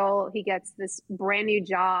TV deal. He gets this brand new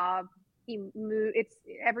job. He moved. It's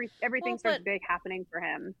everything starts big happening for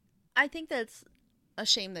him. I think that's a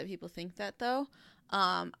shame that people think that, though.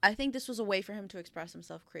 I think this was a way for him to express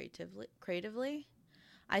himself creatively.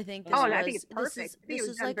 I think this I think it's perfect. This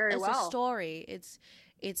is like as a story.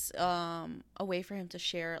 It's a way for him to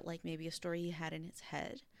share like maybe a story he had in his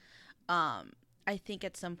head. I think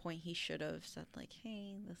at some point he should have said like,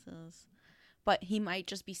 hey, this is, but he might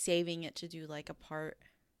just be saving it to do like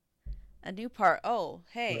a new part. Oh,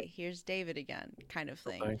 hey, here's David again, kind of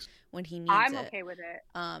thing. When he needs I'm okay with it.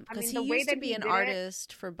 Because he used to be an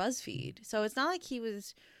artist for BuzzFeed, so it's not like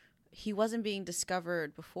he wasn't being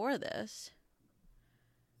discovered before this.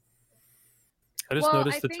 I just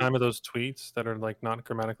noticed the time of those tweets that are like not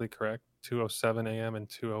grammatically correct: 2:07 a.m. and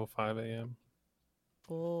 2:05 a.m.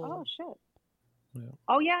 Oh shit. Yeah.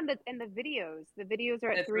 Oh yeah, and the videos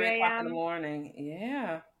are at 3 a.m. in the morning.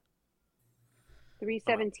 Yeah.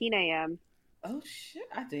 3:17 a.m. Oh shit!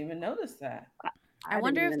 I didn't even notice that. I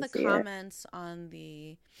wonder if the comments on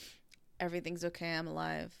the "Everything's okay, I'm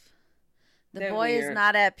alive," the boy is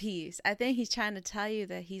not at peace. I think he's trying to tell you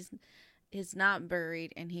that he's not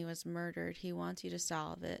buried and he was murdered. He wants you to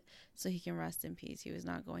solve it so he can rest in peace. He was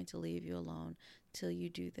not going to leave you alone till you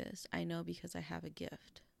do this. I know because I have a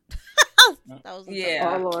gift. That was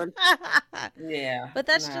yeah. Oh Lord. Yeah. But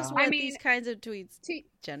that's just what these kinds of tweets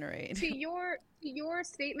generate. To your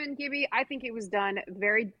statement, Gibby, I think it was done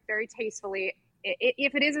very, very tastefully.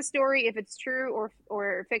 If it is a story, if it's true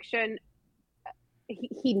or fiction,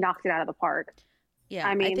 he knocked it out of the park. Yeah,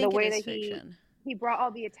 I mean, the way that fiction. He brought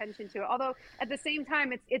all the attention to it. Although at the same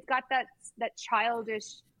time, it's got that childish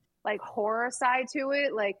like horror side to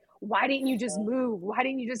it. Like, why didn't you just move? Why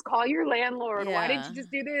didn't you just call your landlord? Why didn't you just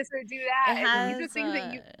do this or do that? It has these are things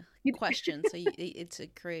that you questions, so it's a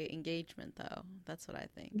great engagement, though. That's what I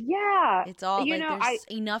think. Yeah, it's all like there's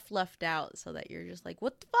enough left out so that you're just like,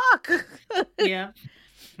 what the fuck? Yeah,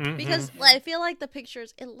 because I feel like the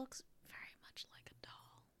pictures, it looks very much like a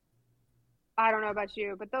doll. I don't know about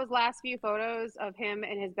you, but those last few photos of him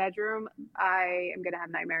in his bedroom, I am gonna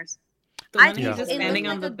have nightmares. The one he's just standing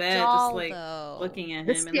on the bed, doll, just like looking at him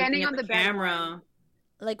and standing looking on at the camera.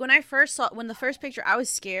 Like when the first picture, I was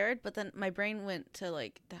scared, but then my brain went to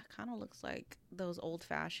like, that kind of looks like those old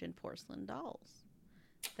fashioned porcelain dolls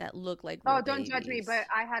that look like. Oh, don't judge me, but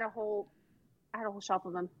I had a whole shelf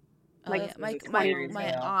of them. Like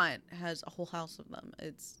my aunt has a whole house of them.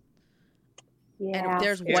 And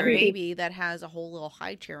there's scary. one baby that has a whole little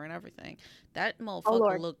high chair and everything. That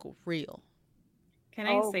motherfucker look real. Can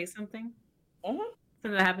I say something?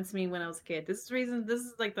 Something that happened to me when I was a kid. This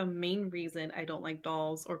is like the main reason I don't like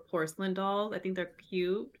dolls or porcelain dolls. I think they're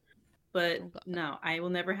cute, but no, I will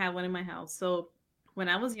never have one in my house. So when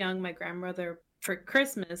I was young, my grandmother, for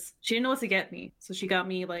Christmas, she didn't know what to get me. So she got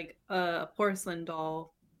me like a porcelain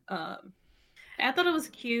doll. And I thought it was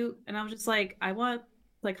cute. And I was just like, I want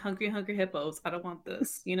like Hungry Hippos. I don't want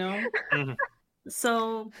this, you know?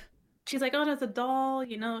 So she's like, oh, that's a doll,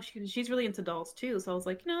 you know, she's really into dolls too. So I was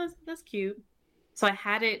like, you know, that's cute. So I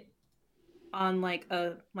had it on like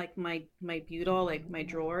my Budol, like my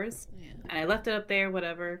drawers, and I left it up there,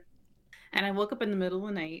 whatever. And I woke up in the middle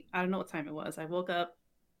of the night. I don't know what time it was. I woke up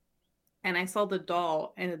and I saw the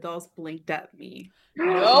doll, and the dolls blinked at me.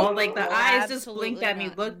 Like the eyes just blinked at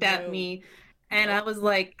me, looked at me. And I was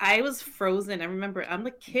like, I was frozen. I remember I'm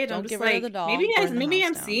a kid. I'm just like, maybe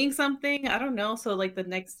I'm seeing something. I don't know. So like the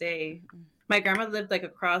next day, my grandma lived like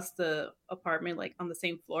across the apartment, like on the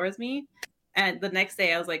same floor as me. And the next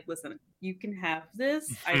day I was like, listen, you can have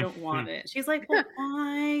this. I don't want it. She's like, well,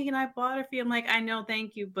 why? And I bought it for you. I'm like, I know,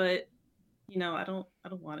 thank you. But you know, I don't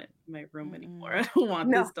want it in my room anymore. I don't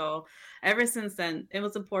want this doll. Ever since then, it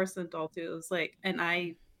was a porcelain doll too. It was like, and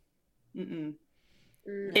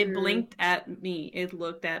it blinked at me. It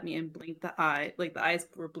looked at me and blinked the eye. Like the eyes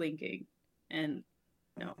were blinking. And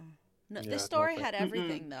no. No, this story had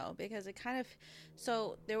everything though, because it kind of.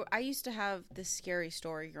 So I used to have this scary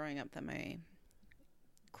story growing up that my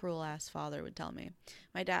cruel ass father would tell me.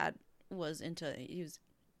 My dad was he was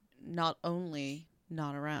not only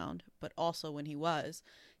not around, but also when he was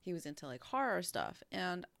into like horror stuff.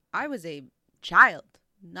 And I was a child,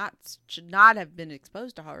 should not have been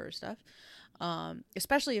exposed to horror stuff.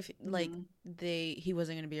 Especially if like he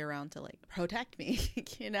wasn't going to be around to like protect me,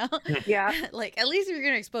 you know? Yeah. Like at least if you're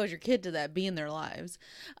going to expose your kid to that, be in their lives.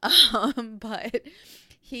 But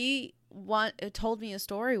he told me a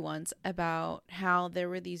story once about how there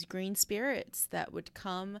were these green spirits that would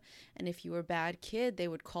come, and if you were a bad kid, they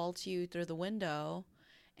would call to you through the window,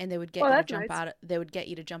 and they would get you to jump out. They would get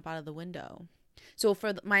you to jump out of the window. So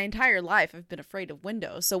for my entire life, I've been afraid of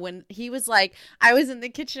windows. So when he was like, I was in the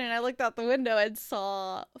kitchen and I looked out the window and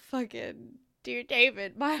saw fucking Dear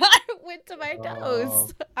David, my heart went to my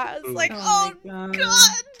nose. I was like, oh God.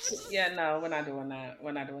 Yeah, no, we're not doing that.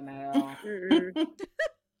 We're not doing that at all.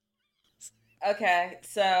 Okay,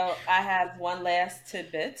 so I have one last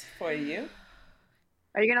tidbit for you.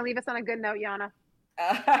 Are you going to leave us on a good note, Yana?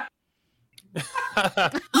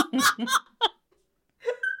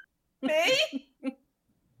 Me?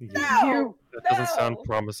 No, that doesn't sound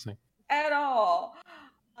promising at all.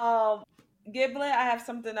 Giblet, I have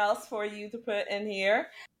something else for you to put in here.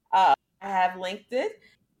 I have linked it.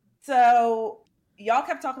 So y'all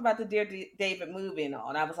kept talking about the Dear David movie and all,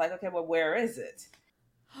 and I was like, okay, well, where is it?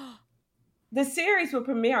 The series will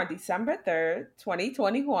premiere on December 3rd,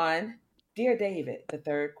 2021. Dear David, the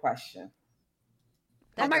third question.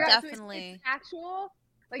 That's definitely it's actual.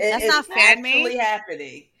 Like that's not fan made.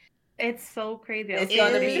 Happening. It's so crazy. It's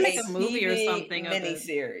going to be like a movie or something.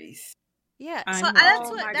 Miniseries. Yeah, so that's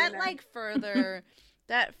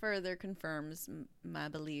that further confirms my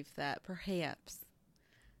belief that perhaps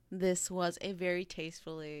this was a very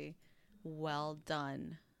tastefully well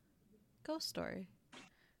done ghost story.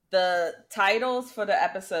 The titles for the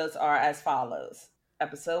episodes are as follows: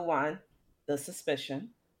 Episode 1, The Suspicion;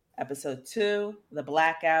 Episode 2, The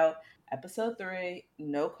Blackout; Episode 3,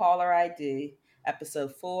 No Caller ID;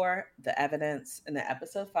 Episode 4, The Evidence; and then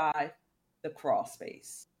Episode 5, The Crawl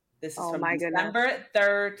Space. This is from December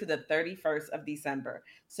 3rd to the 31st of December.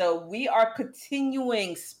 So we are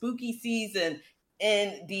continuing spooky season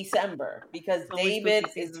in December because David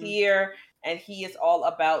is here and he is all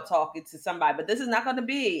about talking to somebody. But this is not going to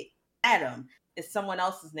be Adam. It's someone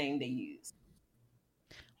else's name they use.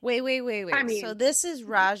 Wait. I mean, So this is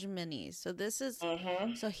Raj Mini. So this is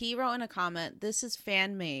Mm-hmm. so he wrote in a comment, this is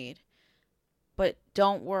fan made, but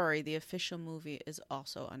don't worry, the official movie is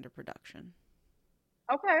also under production.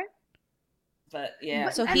 okay. But yeah,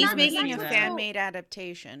 But- So and he's that's- making a that's also- fan made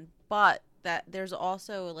adaptation, but that there's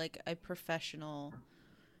also like a professional.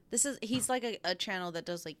 He's like a channel that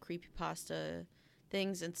does like creepypasta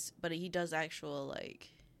things, but he does actual like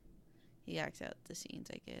he acts out the scenes.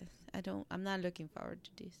 I guess I'm not looking forward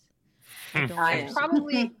to this. I don't I wanna am. see-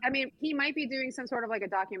 Probably, I mean, he might be doing some sort of like a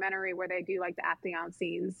documentary where they do like the acting out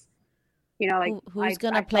scenes. You know, like Who's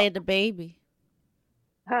gonna play the baby?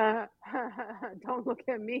 Don't look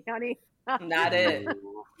at me, honey. not it.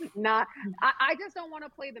 Not. I just don't want to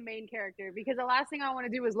play the main character because the last thing I want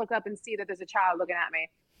to do is look up and see that there's a child looking at me.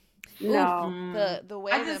 No, The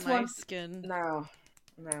way I that just my want- skin. No.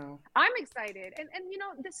 I'm excited, and you know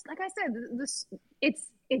this. Like I said, this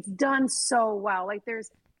it's done so well. Like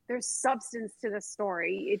there's substance to the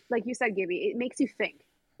story. It's like you said, Gibby. It makes you think.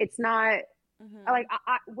 It's not Mhm. like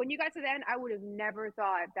I when you got to the end, I would have never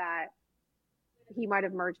thought that he might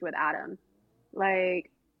have merged with Adam.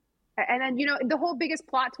 Like, and then you know the whole biggest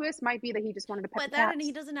plot twist might be that he just wanted to pet But the that cats. and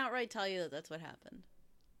he doesn't outright tell you that that's what happened.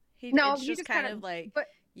 No, it's he just just kind kinda- of like but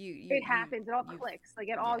you it happens. It all you- clicks. Like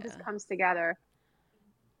it all just yeah. comes together.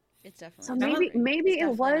 It's definitely So it's maybe it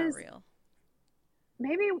definitely not was. real.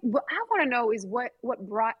 Maybe what I want to know is what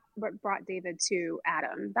brought David to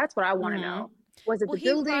Adam. That's what I want to Mhm. know. Was it Well, the he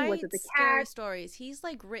building? Was writes it the scary cat? stories. He's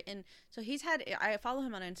like written. So he's had. I follow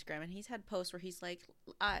him on Instagram, and he's had posts where he's like,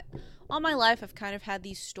 all my life I've kind of had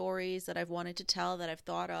these stories that I've wanted to tell that I've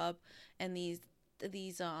thought of, and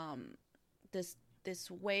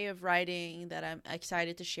this way of writing that I'm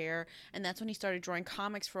excited to share. And that's when he started drawing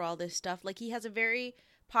comics for all this stuff. Like he has a very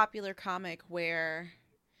popular comic where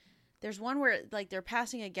there's one where like they're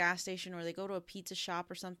passing a gas station or they go to a pizza shop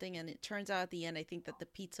or something, and it turns out at the end I think that the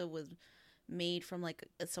pizza was made from like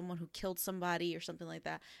someone who killed somebody or something like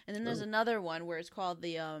that. And then there's another one where it's called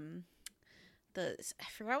the I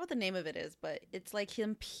forgot what the name of it is, but it's like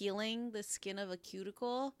him peeling the skin of a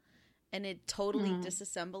cuticle and it totally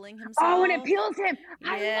disassembling himself. Oh, and it peels him. Yeah.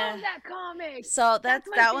 I love that comic. So That's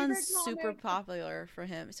my that favorite one's super comic. popular for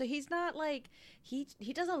him. So he's not like he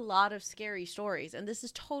does a lot of scary stories, and this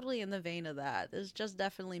is totally in the vein of that. This just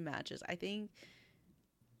definitely matches. I think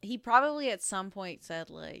he probably at some point said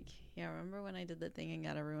like, "Yeah, remember when I did that thing and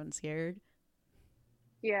got everyone scared?"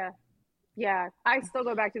 Yeah. I still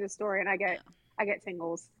go back to the story and I get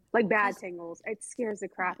tingles, like bad tingles. It scares the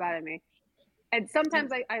crap out of me. And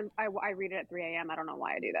sometimes I read it at 3 a.m. I don't know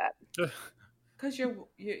why I do that Because you're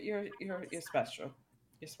special.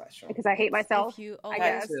 You're special. because I hate myself. If you, I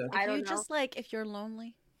guess. if I don't you know. just like if you're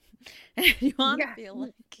lonely, and you want to Yeah. feel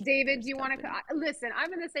like David, there's do you want to company. listen?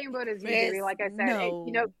 I'm in the same boat as you, Yes, Gibby. Like I said, no.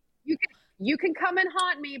 you know, you can come and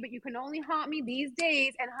haunt me, but you can only haunt me these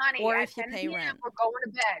days. And honey, Or at if you 10 pay p.m., rent. we're going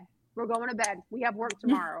to bed. We're going to bed. We have work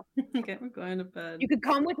tomorrow. Okay, we're going to bed. You could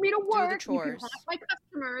come with me to the work. You can chores. haunt my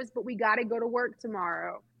customers, but we got to go to work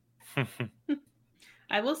tomorrow.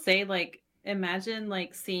 I will say, like, imagine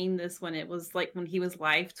like seeing this when it was like when he was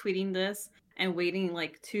live tweeting this and waiting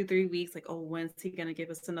like 2-3 weeks, like, oh, when's he gonna give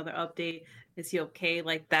us another update? Is he okay?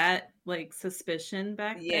 Like that, like suspicion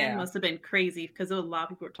back then must have been crazy because a lot of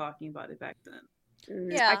people were talking about it back then.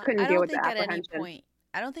 Yeah, I couldn't deal don't with the think at any apprehension. point.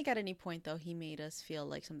 I don't think at any point though he made us feel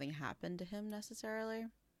like something happened to him necessarily.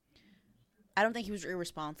 I don't think he was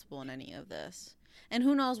irresponsible in any of this. And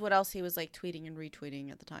who knows what else he was like tweeting and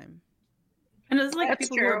retweeting at the time. And it's like That's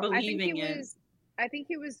people were true. believing it. I think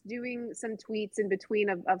he was doing some tweets in between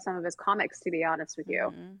of some of his comics, to be honest with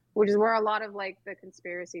you, Mhm. which is where a lot of like the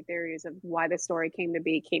conspiracy theories of why the story came to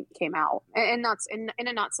be came out, and not in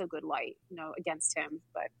a not so good light, you know, against him.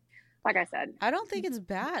 But like I said, I don't think it's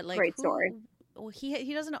bad. Like Great story. Well,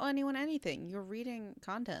 he doesn't owe anyone anything. You're reading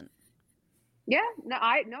content. yeah,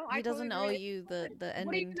 I He doesn't totally owe agree. you the What are you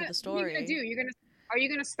ending to gonna- the story. What are you gonna do? Are you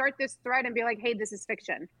gonna start this thread and be like, hey, this is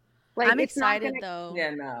fiction? Like, I'm it's not excited gonna- though.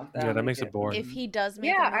 Yeah, no. Yeah, that makes it boring. If he does make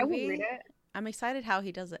Yeah, a I would movie, read it. I'm excited how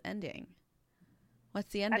he does the ending.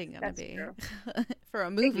 What's the ending gonna that's be true. for a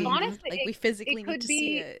movie? honestly, like we physically could need to see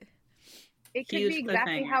be- it. It could Huge be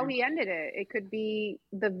exactly how cliffhanger. he ended it. It could be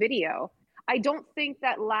the video. I don't think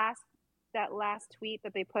that last tweet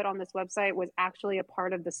that they put on this website was actually a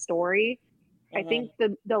part of the story. I think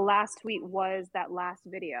the last tweet was that last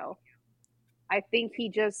video. I think he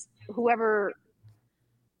just whoever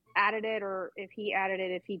added it, or if he added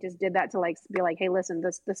it, if he just did that to like be like, hey, listen,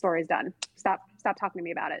 the story's done. Stop talking to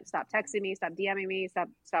me about it. Stop texting me. Stop DMing me. Stop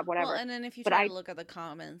whatever. Well, and then if you But try I- to look at the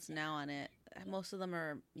comments now on it, most of them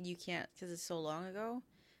are you can't because it's so long ago.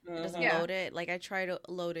 It doesn't load it. Like I tried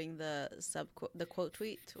loading the quote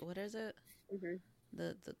tweet. What is it?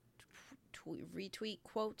 The retweet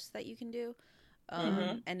quotes that you can do,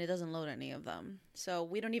 and it doesn't load any of them. So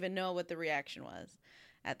we don't even know what the reaction was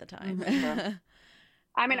at the time.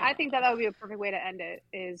 I mean, I think that would be a perfect way to end it,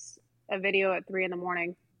 is a video at 3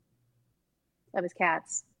 a.m. of his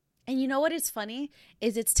cats. And you know what is funny?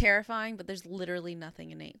 Is it's terrifying, but there's literally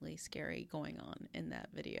nothing innately scary going on in that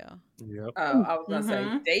video. Yep. Oh, I was going to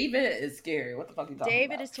say, David is scary. What the fuck are you talking about?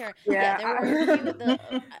 David is terrifying.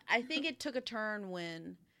 I think it took a turn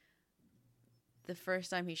when the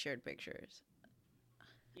first time he shared pictures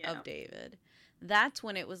of David. That's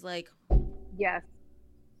when it was like, yes.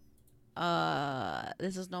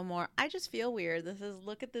 This is no more. I just feel weird.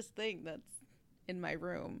 Look at this thing that's in my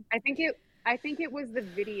room. I think it was the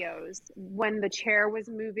videos when the chair was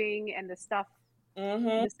moving and the stuff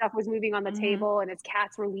was moving on the table and his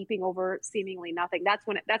cats were leaping over seemingly nothing. That's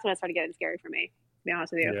when it started getting scary for me, to be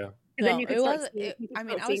honest with you. Yeah. No, I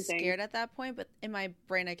was scared at that point, but in my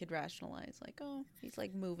brain I could rationalize, like, oh, he's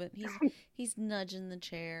like moving, he's nudging the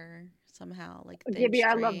chair somehow, like Gibby,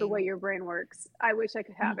 I love the way your brain works. I wish I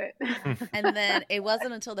could have it. And then it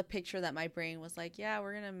wasn't until the picture that my brain was like, yeah,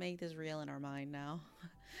 we're gonna make this real in our mind now.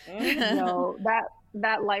 No,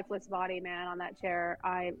 that lifeless body, man, on that chair,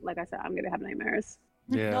 like I said, I'm gonna have nightmares.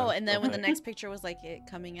 Yeah. No, and then when the next picture was like it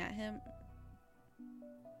coming at him,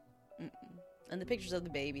 and the pictures of the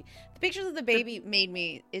baby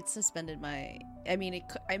it suspended my. I mean, it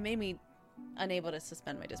made me unable to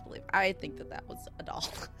suspend my disbelief. I think that was a doll.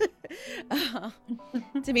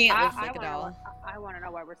 To me, it looks like a doll. I want to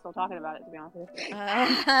know why we're still talking about it, to be honest with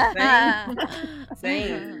you.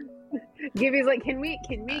 Same. Gibby's like, can we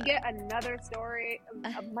get another story,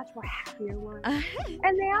 a much more happier one?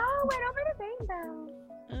 And they all went over the rainbow.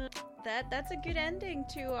 That's a good ending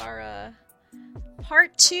to our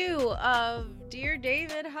part 2 of Dear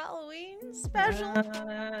David Halloween special.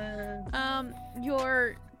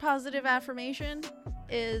 Your positive affirmation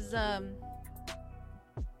is don't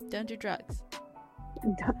do drugs.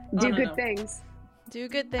 Do good things. Do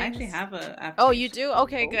good things. I actually have a affirmation. Oh, you do?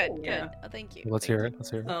 Okay, good. Yeah. Good. Oh, thank you. Let's hear it.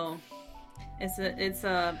 So it's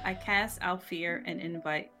I cast out fear and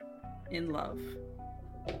invite in love.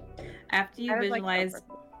 After you have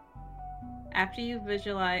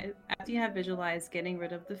visualized getting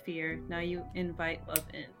rid of the fear, now you invite love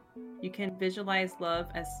in. You can visualize love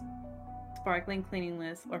as sparkling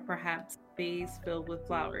cleanliness, or perhaps vase filled with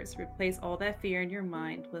flowers. Replace all that fear in your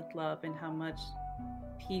mind with love and how much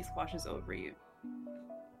peace washes over you.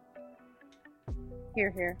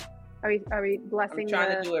 Here. Are we blessing? I'm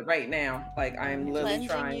trying to do it right now. Like I'm literally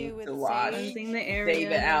trying to watch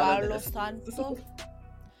David out of this.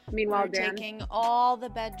 Meanwhile, we're taking all the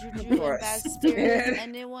bad juju and bad spirits,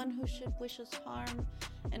 anyone who should wish us harm,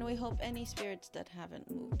 and we hope any spirits that haven't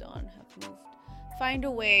moved on have moved. Find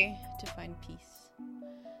a way to find peace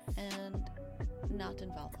and not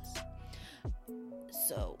involve us.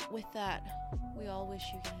 So with that, we all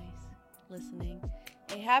wish you guys listening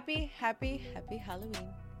a happy Halloween,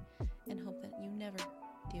 and hope that you never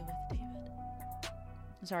deal with David.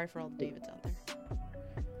 I'm sorry for all the Davids out there.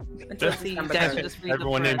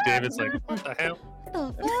 Everyone named David's like, what the hell?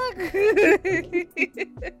 What the fuck?